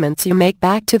through payments you make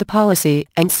back to the policy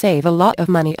and save a lot of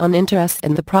money on interest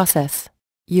in the process.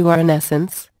 You are in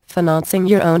essence, financing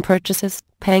your own purchases,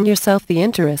 paying yourself the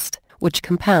interest, which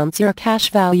compounds your cash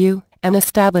value, and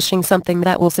establishing something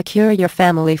that will secure your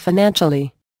family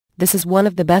financially. This is one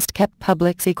of the best-kept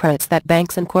public secrets that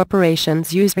banks and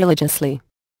corporations use religiously.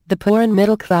 The poor and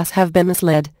middle class have been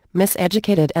misled,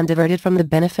 miseducated and diverted from the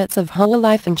benefits of whole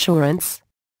life insurance.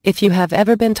 If you have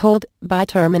ever been told, buy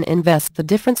term and invest the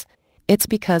difference, it's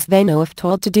because they know if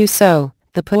told to do so,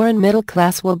 the poor and middle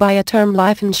class will buy a term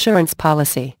life insurance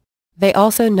policy. They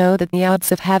also know that the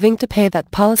odds of having to pay that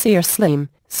policy are slim,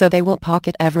 so they will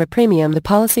pocket every premium the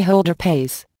policyholder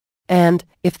pays. And,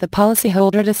 if the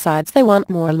policyholder decides they want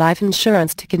more life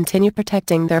insurance to continue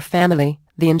protecting their family,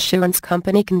 the insurance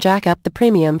company can jack up the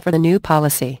premium for the new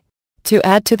policy. To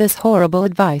add to this horrible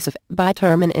advice of buy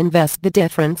term and invest the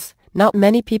difference, not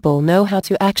many people know how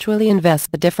to actually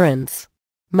invest the difference.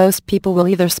 Most people will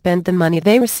either spend the money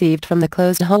they received from the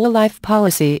closed whole life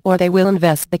policy or they will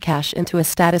invest the cash into a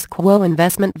status quo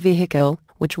investment vehicle,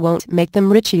 which won't make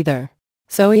them rich either.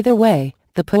 So either way,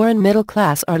 the poor and middle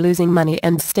class are losing money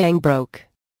and staying broke.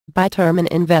 Buy term and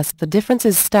invest the difference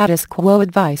is status quo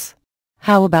advice.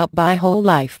 How about buy whole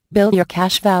life, build your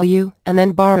cash value, and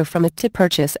then borrow from it to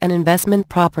purchase an investment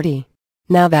property?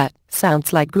 Now that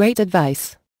sounds like great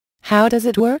advice. How does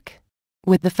it work?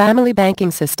 With the family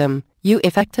banking system, you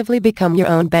effectively become your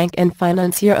own bank and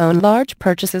finance your own large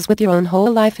purchases with your own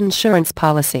whole life insurance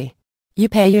policy. You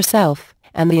pay yourself,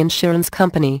 and the insurance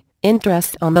company,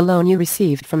 interest on the loan you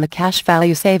received from the cash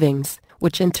value savings,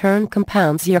 which in turn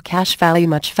compounds your cash value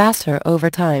much faster over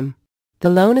time.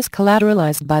 The loan is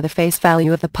collateralized by the face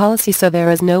value of the policy, so there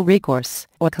is no recourse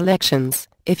or collections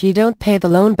if you don't pay the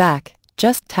loan back,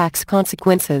 just tax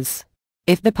consequences.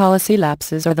 If the policy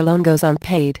lapses or the loan goes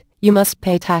unpaid, you must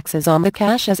pay taxes on the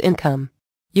cash as income.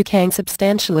 You can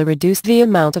substantially reduce the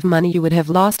amount of money you would have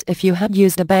lost if you had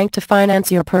used a bank to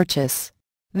finance your purchase.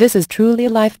 This is truly a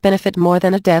life benefit more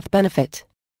than a death benefit.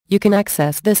 You can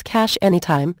access this cash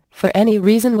anytime, for any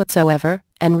reason whatsoever,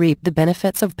 and reap the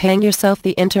benefits of paying yourself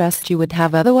the interest you would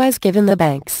have otherwise given the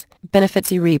banks,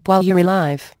 benefits you reap while you're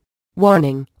alive.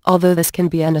 Warning: although this can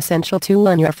be an essential tool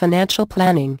in your financial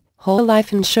planning, whole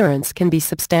life insurance can be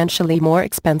substantially more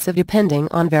expensive depending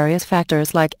on various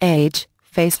factors like age,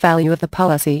 face value of the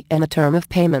policy, and the term of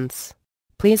payments.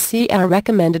 Please see our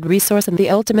recommended resource in the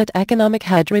Ultimate Economic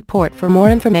Hedge Report for more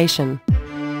information.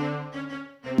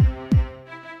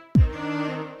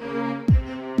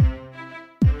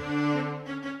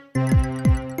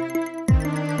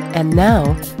 And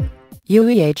now,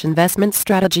 UEH Investment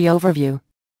Strategy Overview.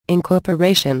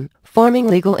 Incorporation, forming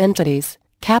legal entities,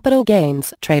 capital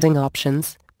gains, trading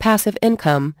options, passive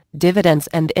income, dividends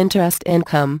and interest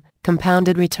income,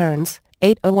 compounded returns,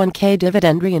 801k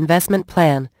dividend reinvestment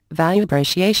plan, value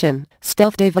appreciation,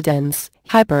 stealth dividends,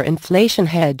 hyperinflation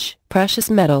hedge, precious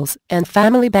metals, and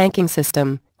family banking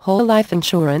system, whole life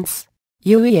insurance,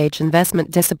 UEH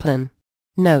investment discipline.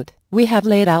 Note: we have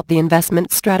laid out the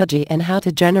investment strategy and how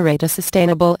to generate a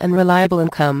sustainable and reliable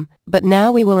income, but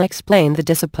now we will explain the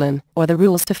discipline, or the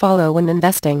rules to follow when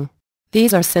investing.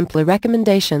 These are simply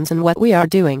recommendations in what we are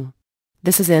doing.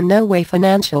 This is in no way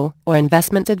financial or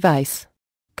investment advice.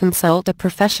 Consult a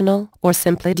professional or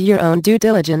simply do your own due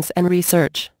diligence and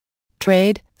research.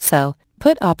 Trade, sell,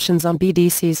 put options on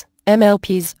BDCs,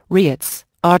 MLPs, REITs,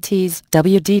 RTs,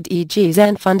 WDEGs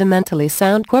and fundamentally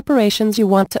sound corporations you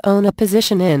want to own a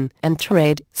position in, and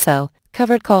trade, sell,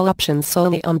 covered call options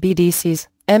solely on BDCs,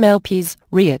 MLPs,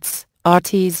 REITs,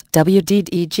 RTs,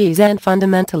 WDEGs and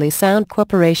fundamentally sound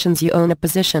corporations you own a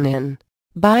position in.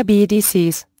 Buy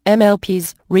BDCs,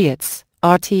 MLPs, REITs,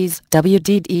 RTs,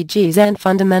 WDEGs and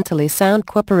fundamentally sound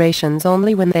corporations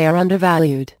only when they are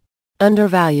undervalued.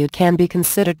 Undervalued can be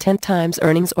considered 10 times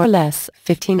earnings or less,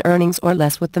 15 earnings or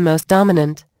less with the most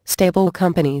dominant, stable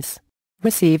companies.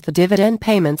 Receive the dividend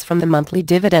payments from the monthly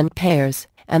dividend payers,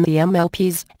 and the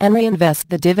MLPs, and reinvest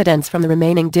the dividends from the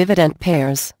remaining dividend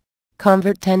payers.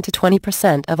 Convert 10 to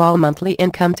 20% of all monthly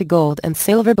income to gold and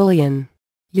silver bullion.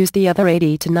 Use the other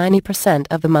 80 to 90%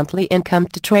 of the monthly income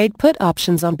to trade put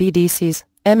options on BDCs,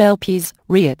 MLPs,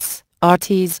 REITs,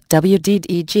 RTs,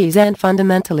 WDEGs and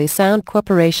fundamentally sound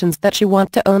corporations that you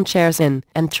want to own shares in,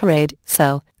 and trade,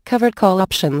 sell, covered call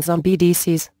options on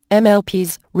BDCs,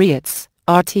 MLPs, REITs,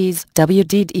 RTs,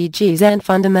 WDEGs and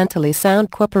fundamentally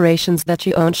sound corporations that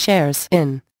you own shares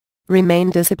in. Remain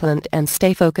disciplined and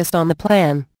stay focused on the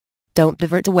plan. Don't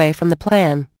divert away from the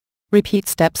plan. Repeat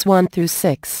steps 1 through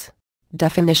 6.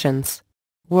 Definitions.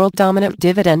 World Dominant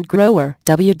Dividend Grower,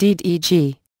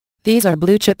 WDEG. These are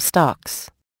blue-chip stocks.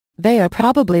 They are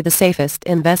probably the safest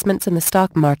investments in the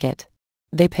stock market.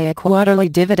 They pay a quarterly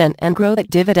dividend and grow that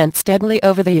dividend steadily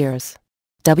over the years.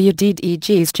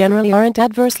 WDEGs generally aren't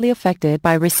adversely affected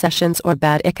by recessions or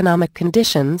bad economic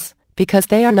conditions, because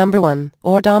they are number one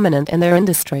or dominant in their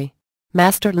industry.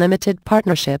 Master Limited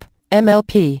Partnership,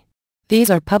 MLP. These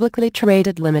are publicly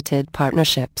traded limited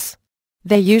partnerships.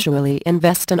 They usually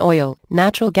invest in oil,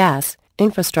 natural gas,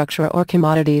 infrastructure or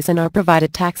commodities and are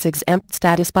provided tax-exempt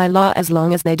status by law as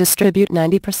long as they distribute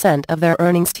 90% of their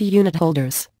earnings to unit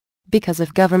holders. Because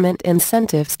of government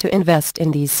incentives to invest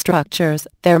in these structures,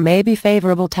 there may be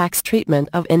favorable tax treatment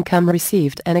of income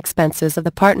received and expenses of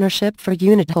the partnership for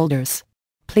unit holders.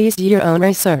 Please do your own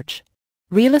research.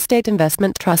 Real Estate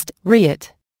Investment Trust,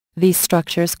 REIT. These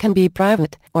structures can be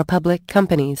private or public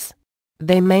companies.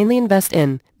 They mainly invest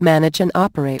in, manage and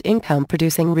operate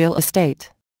income-producing real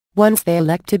estate. Once they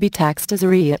elect to be taxed as a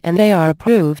REIT and they are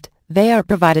approved, they are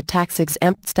provided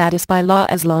tax-exempt status by law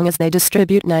as long as they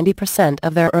distribute 90%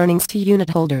 of their earnings to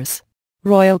unit holders.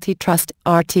 Royalty Trust,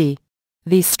 RT.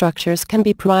 These structures can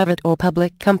be private or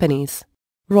public companies.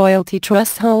 Royalty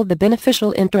trusts hold the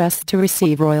beneficial interest to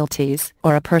receive royalties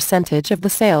or a percentage of the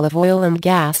sale of oil and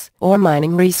gas or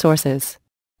mining resources.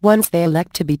 Once they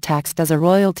elect to be taxed as a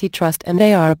royalty trust and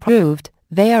they are approved,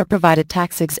 they are provided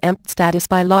tax-exempt status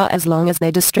by law as long as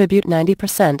they distribute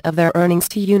 90% of their earnings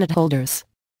to unit holders.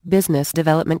 Business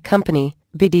Development Company,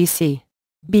 BDC.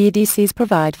 BDCs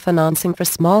provide financing for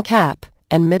small-cap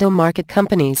and middle-market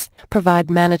companies, provide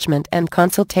management and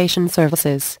consultation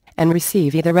services, and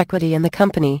receive either equity in the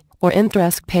company or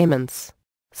interest payments.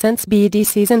 Since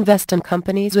BDCs invest in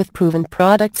companies with proven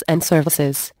products and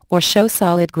services, or show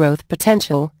solid growth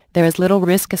potential, there is little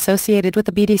risk associated with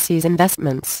the BDC's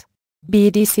investments.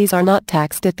 BDCs are not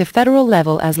taxed at the federal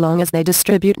level as long as they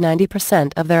distribute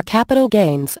 90% of their capital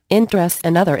gains, interest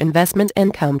and other investment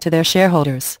income to their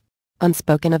shareholders.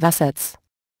 Unspoken of assets.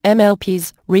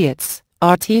 MLPs, REITs,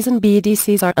 RTs and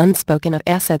BDCs are unspoken of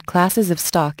asset classes of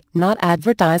stock not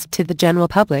advertised to the general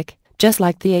public, just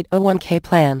like the 801k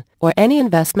plan, or any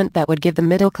investment that would give the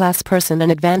middle-class person an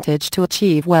advantage to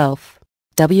achieve wealth.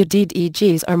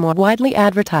 WDDGs are more widely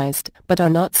advertised, but are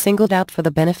not singled out for the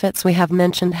benefits we have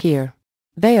mentioned here.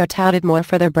 They are touted more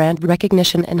for their brand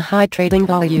recognition and high trading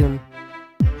volume.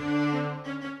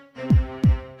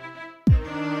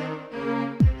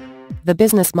 The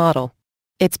business model.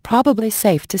 It's probably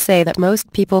safe to say that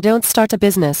most people don't start a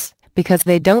business because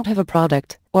they don't have a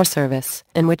product or service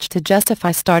in which to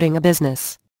justify starting a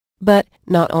business. But,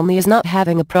 not only is not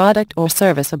having a product or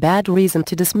service a bad reason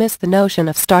to dismiss the notion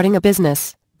of starting a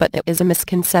business, but it is a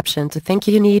misconception to think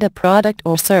you need a product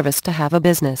or service to have a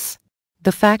business.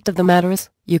 The fact of the matter is,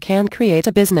 you can create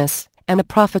a business, and a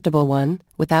profitable one,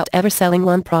 without ever selling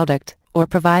one product, or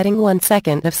providing 1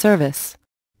 second of service.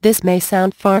 This may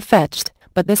sound far-fetched,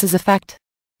 but this is a fact.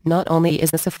 Not only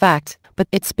is this a fact, but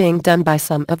it's being done by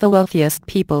some of the wealthiest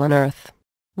people on earth.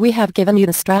 We have given you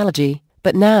the strategy,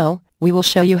 but now, we will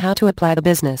show you how to apply the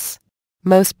business.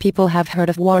 Most people have heard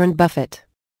of Warren Buffett.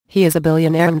 He is a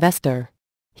billionaire investor.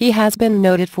 He has been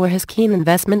noted for his keen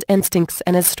investment instincts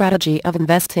and his strategy of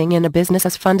investing in a business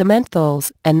as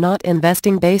fundamentals and not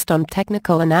investing based on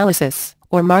technical analysis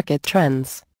or market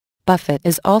trends. Buffett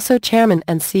is also chairman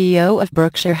and CEO of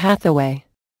Berkshire Hathaway.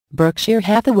 Berkshire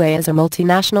Hathaway is a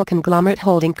multinational conglomerate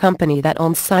holding company that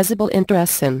owns sizable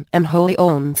interests in and wholly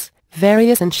owns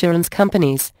various insurance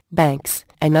companies, banks,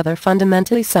 and other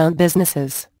fundamentally sound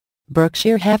businesses.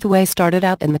 Berkshire Hathaway started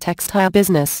out in the textile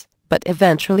business, but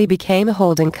eventually became a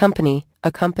holding company,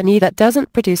 a company that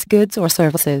doesn't produce goods or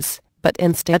services, but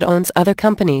instead owns other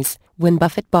companies. When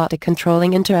Buffett bought a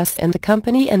controlling interest in the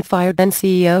company and fired then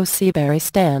CEO C. Barry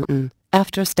Stanton,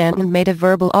 after Stanton made a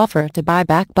verbal offer to buy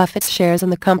back Buffett's shares in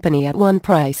the company at one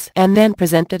price and then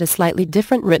presented a slightly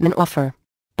different written offer.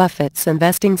 Buffett's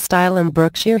investing style and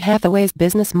Berkshire Hathaway's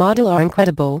business model are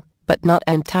incredible, but not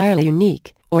entirely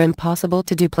unique, or impossible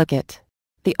to duplicate.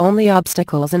 The only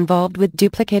obstacles involved with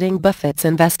duplicating Buffett's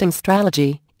investing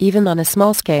strategy, even on a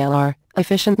small scale, are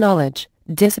efficient knowledge,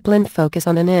 disciplined focus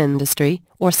on an industry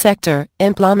or sector,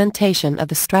 implementation of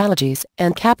the strategies,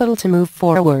 and capital to move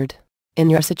forward. In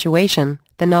your situation,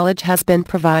 the knowledge has been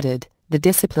provided, the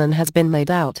discipline has been laid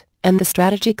out, and the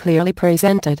strategy clearly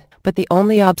presented, but the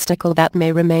only obstacle that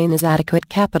may remain is adequate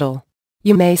capital.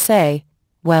 You may say,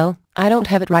 well, I don't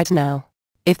have it right now.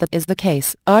 If that is the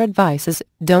case, our advice is,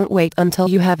 don't wait until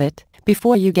you have it,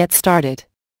 before you get started.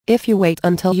 If you wait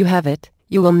until you have it,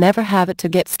 you will never have it to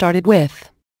get started with.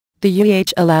 The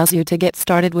UEH allows you to get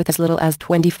started with as little as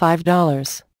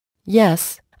 $25.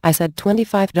 Yes, I said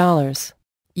 $25.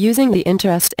 Using the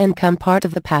interest income part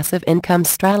of the passive income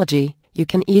strategy, you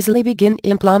can easily begin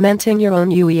implementing your own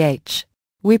UEH.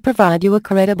 We provide you a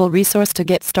credible resource to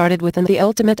get started with in the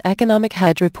Ultimate Economic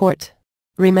Hedge Report.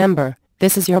 Remember,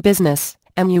 this is your business,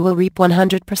 and you will reap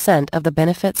 100% of the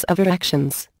benefits of your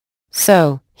actions.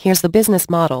 So, here's the business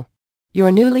model.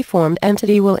 Your newly formed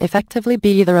entity will effectively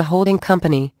be either a holding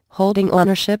company, holding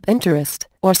ownership interest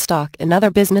or stock in other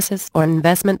businesses or an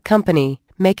investment company,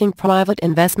 making private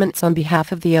investments on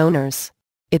behalf of the owners.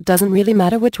 It doesn't really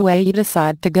matter which way you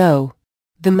decide to go.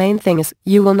 The main thing is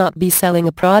you will not be selling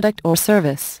a product or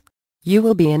service. You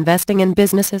will be investing in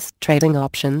businesses, trading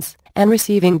options, and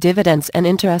receiving dividends and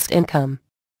interest income.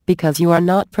 Because you are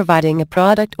not providing a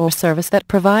product or service that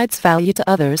provides value to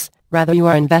others, rather you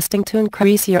are investing to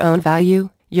increase your own value.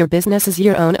 Your business is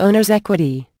your own owner's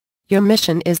equity. Your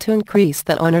mission is to increase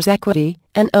that owner's equity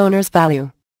and owner's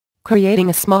value. Creating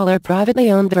a smaller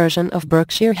privately owned version of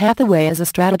Berkshire Hathaway is a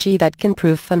strategy that can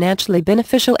prove financially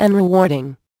beneficial and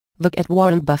rewarding. Look at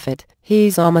Warren Buffett.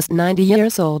 He's almost 90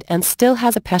 years old and still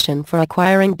has a passion for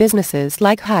acquiring businesses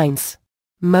like Heinz.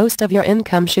 Most of your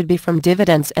income should be from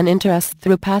dividends and interest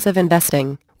through passive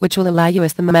investing, which will allow you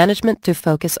as the management to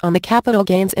focus on the capital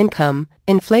gains income,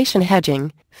 inflation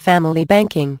hedging, family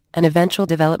banking, and eventual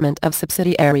development of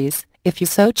subsidiaries, if you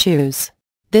so choose.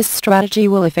 This strategy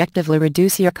will effectively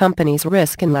reduce your company's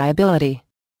risk and liability.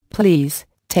 Please,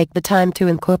 take the time to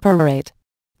incorporate.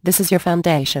 This is your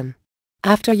foundation.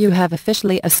 After you have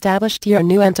officially established your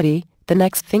new entity, the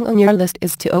next thing on your list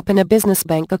is to open a business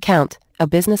bank account, a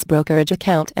business brokerage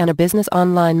account and a business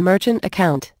online merchant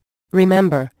account.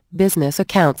 Remember, business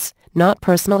accounts, not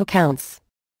personal accounts.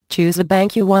 Choose a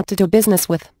bank you want to do business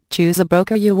with, choose a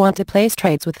broker you want to place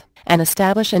trades with, and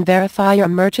establish and verify your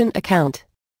merchant account.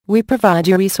 We provide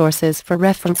you resources for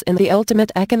reference in the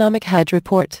Ultimate Economic Hedge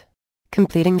Report.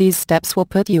 Completing these steps will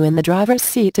put you in the driver's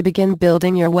seat to begin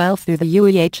building your wealth through the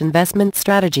UEH investment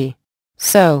strategy.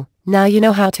 So, now you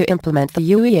know how to implement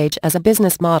the UEH as a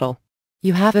business model.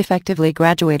 You have effectively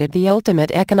graduated the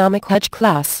Ultimate Economic Hedge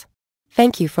class.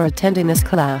 Thank you for attending this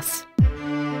class.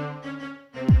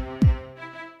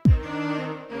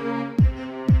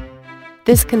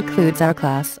 This concludes our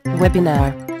class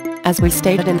webinar. As we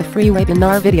stated in the free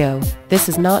webinar video, this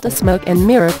is not a smoke and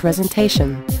mirror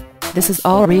presentation. This is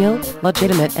all real,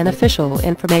 legitimate and official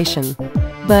information.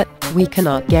 But, we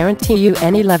cannot guarantee you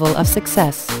any level of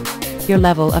success. Your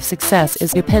level of success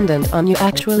is dependent on you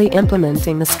actually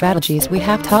implementing the strategies we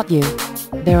have taught you.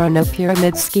 There are no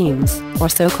pyramid schemes, or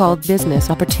so-called business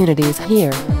opportunities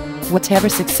here. Whatever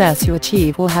success you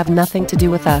achieve will have nothing to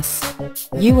do with us.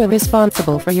 You are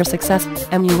responsible for your success,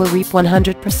 and you will reap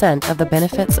 100% of the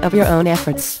benefits of your own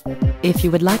efforts. If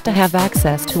you would like to have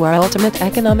access to our Ultimate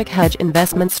Economic Hedge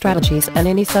investment strategies and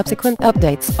any subsequent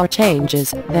updates or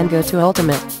changes, then go to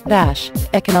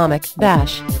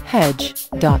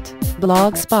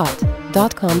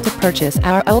ultimate-economic-hedge.blogspot.com to purchase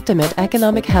our Ultimate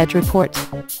Economic Hedge Report.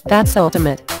 That's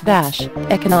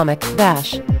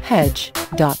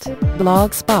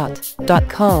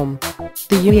ultimate-economic-hedge.blogspot.com.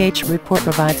 The UEH report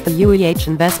provides the UEH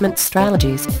investment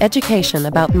strategies, education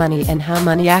about money and how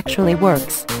money actually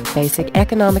works, basic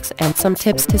economics and some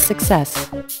tips to success.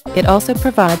 It also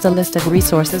provides a list of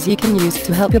resources you can use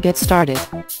to help you get started.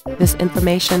 This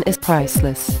information is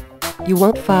priceless. You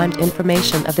won't find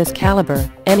information of this caliber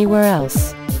anywhere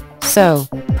else. So,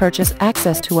 purchase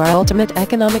access to our Ultimate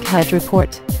Economic Hedge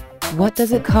Report. What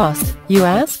does it cost, you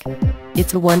ask?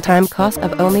 It's a one-time cost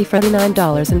of only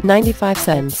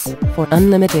 $39.95 for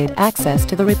unlimited access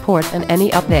to the report and any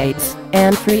updates,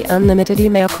 and free unlimited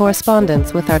email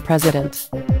correspondence with our president.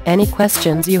 Any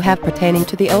questions you have pertaining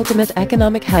to the Ultimate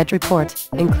Economic Hedge Report,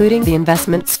 including the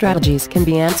investment strategies, can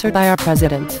be answered by our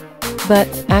president. But,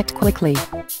 act quickly.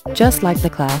 Just like the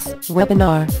class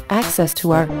webinar, access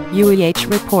to our UEH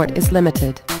report is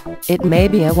limited. It may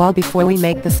be a while before we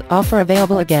make this offer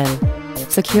available again.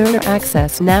 Secure your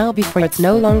access now before it's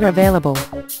no longer available.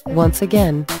 Once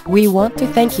again, we want to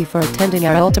thank you for attending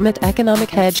our Ultimate Economic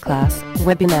Hedge class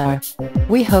webinar.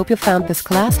 We hope you found this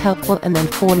class helpful and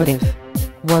informative.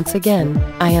 Once again,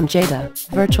 I am Jada,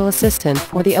 virtual assistant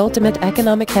for the Ultimate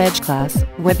Economic Hedge class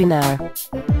webinar.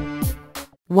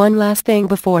 One last thing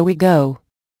before we go.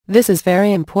 This is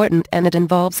very important and it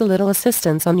involves a little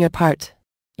assistance on your part.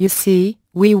 You see,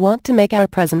 we want to make our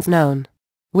presence known.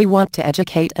 We want to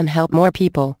educate and help more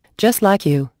people, just like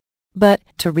you. But,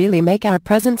 to really make our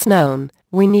presence known,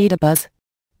 we need a buzz.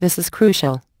 This is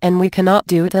crucial, and we cannot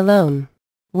do it alone.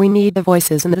 We need the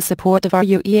voices and the support of our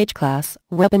UEH class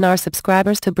webinar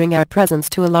subscribers to bring our presence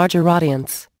to a larger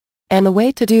audience. And the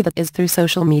way to do that is through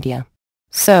social media.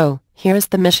 So, here's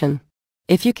the mission.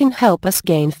 If you can help us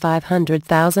gain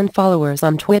 500,000 followers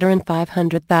on Twitter and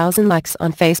 500,000 likes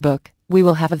on Facebook, we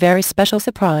will have a very special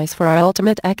surprise for our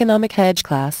Ultimate Economic Hedge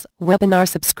class webinar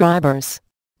subscribers.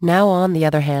 Now on the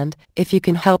other hand, if you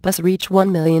can help us reach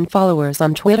 1 million followers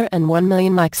on Twitter and 1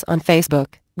 million likes on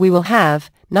Facebook, we will have,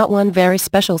 not one very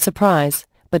special surprise,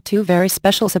 but 2 very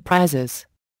special surprises.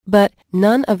 But,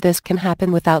 none of this can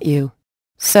happen without you.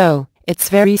 So, it's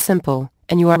very simple,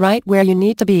 and you are right where you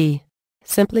need to be.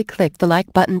 Simply click the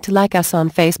like button to like us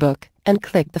on Facebook, and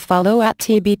click the follow at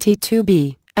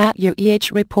TBT2B, at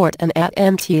UEH Report and at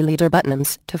MT Leader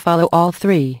buttons to follow all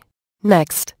three.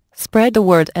 Next, spread the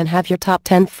word and have your top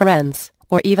 10 friends,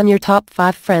 or even your top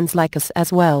 5 friends like us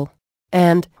as well.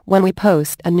 And, when we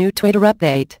post a new Twitter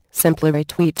update, simply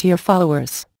retweet to your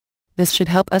followers. This should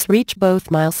help us reach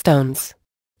both milestones.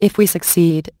 If we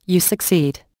succeed, you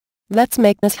succeed. Let's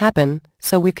make this happen,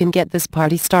 so we can get this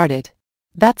party started.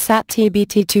 That's at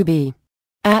TBT2B,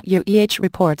 at UEH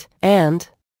Report, and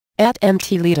at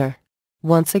MT Leader.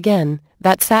 Once again,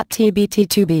 that's at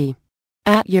TBT2B,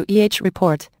 at UEH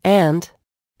Report, and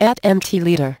at MT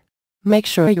Leader. Make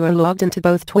sure you are logged into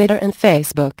both Twitter and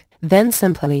Facebook, then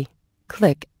simply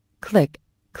click, click,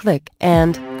 click,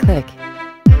 and click.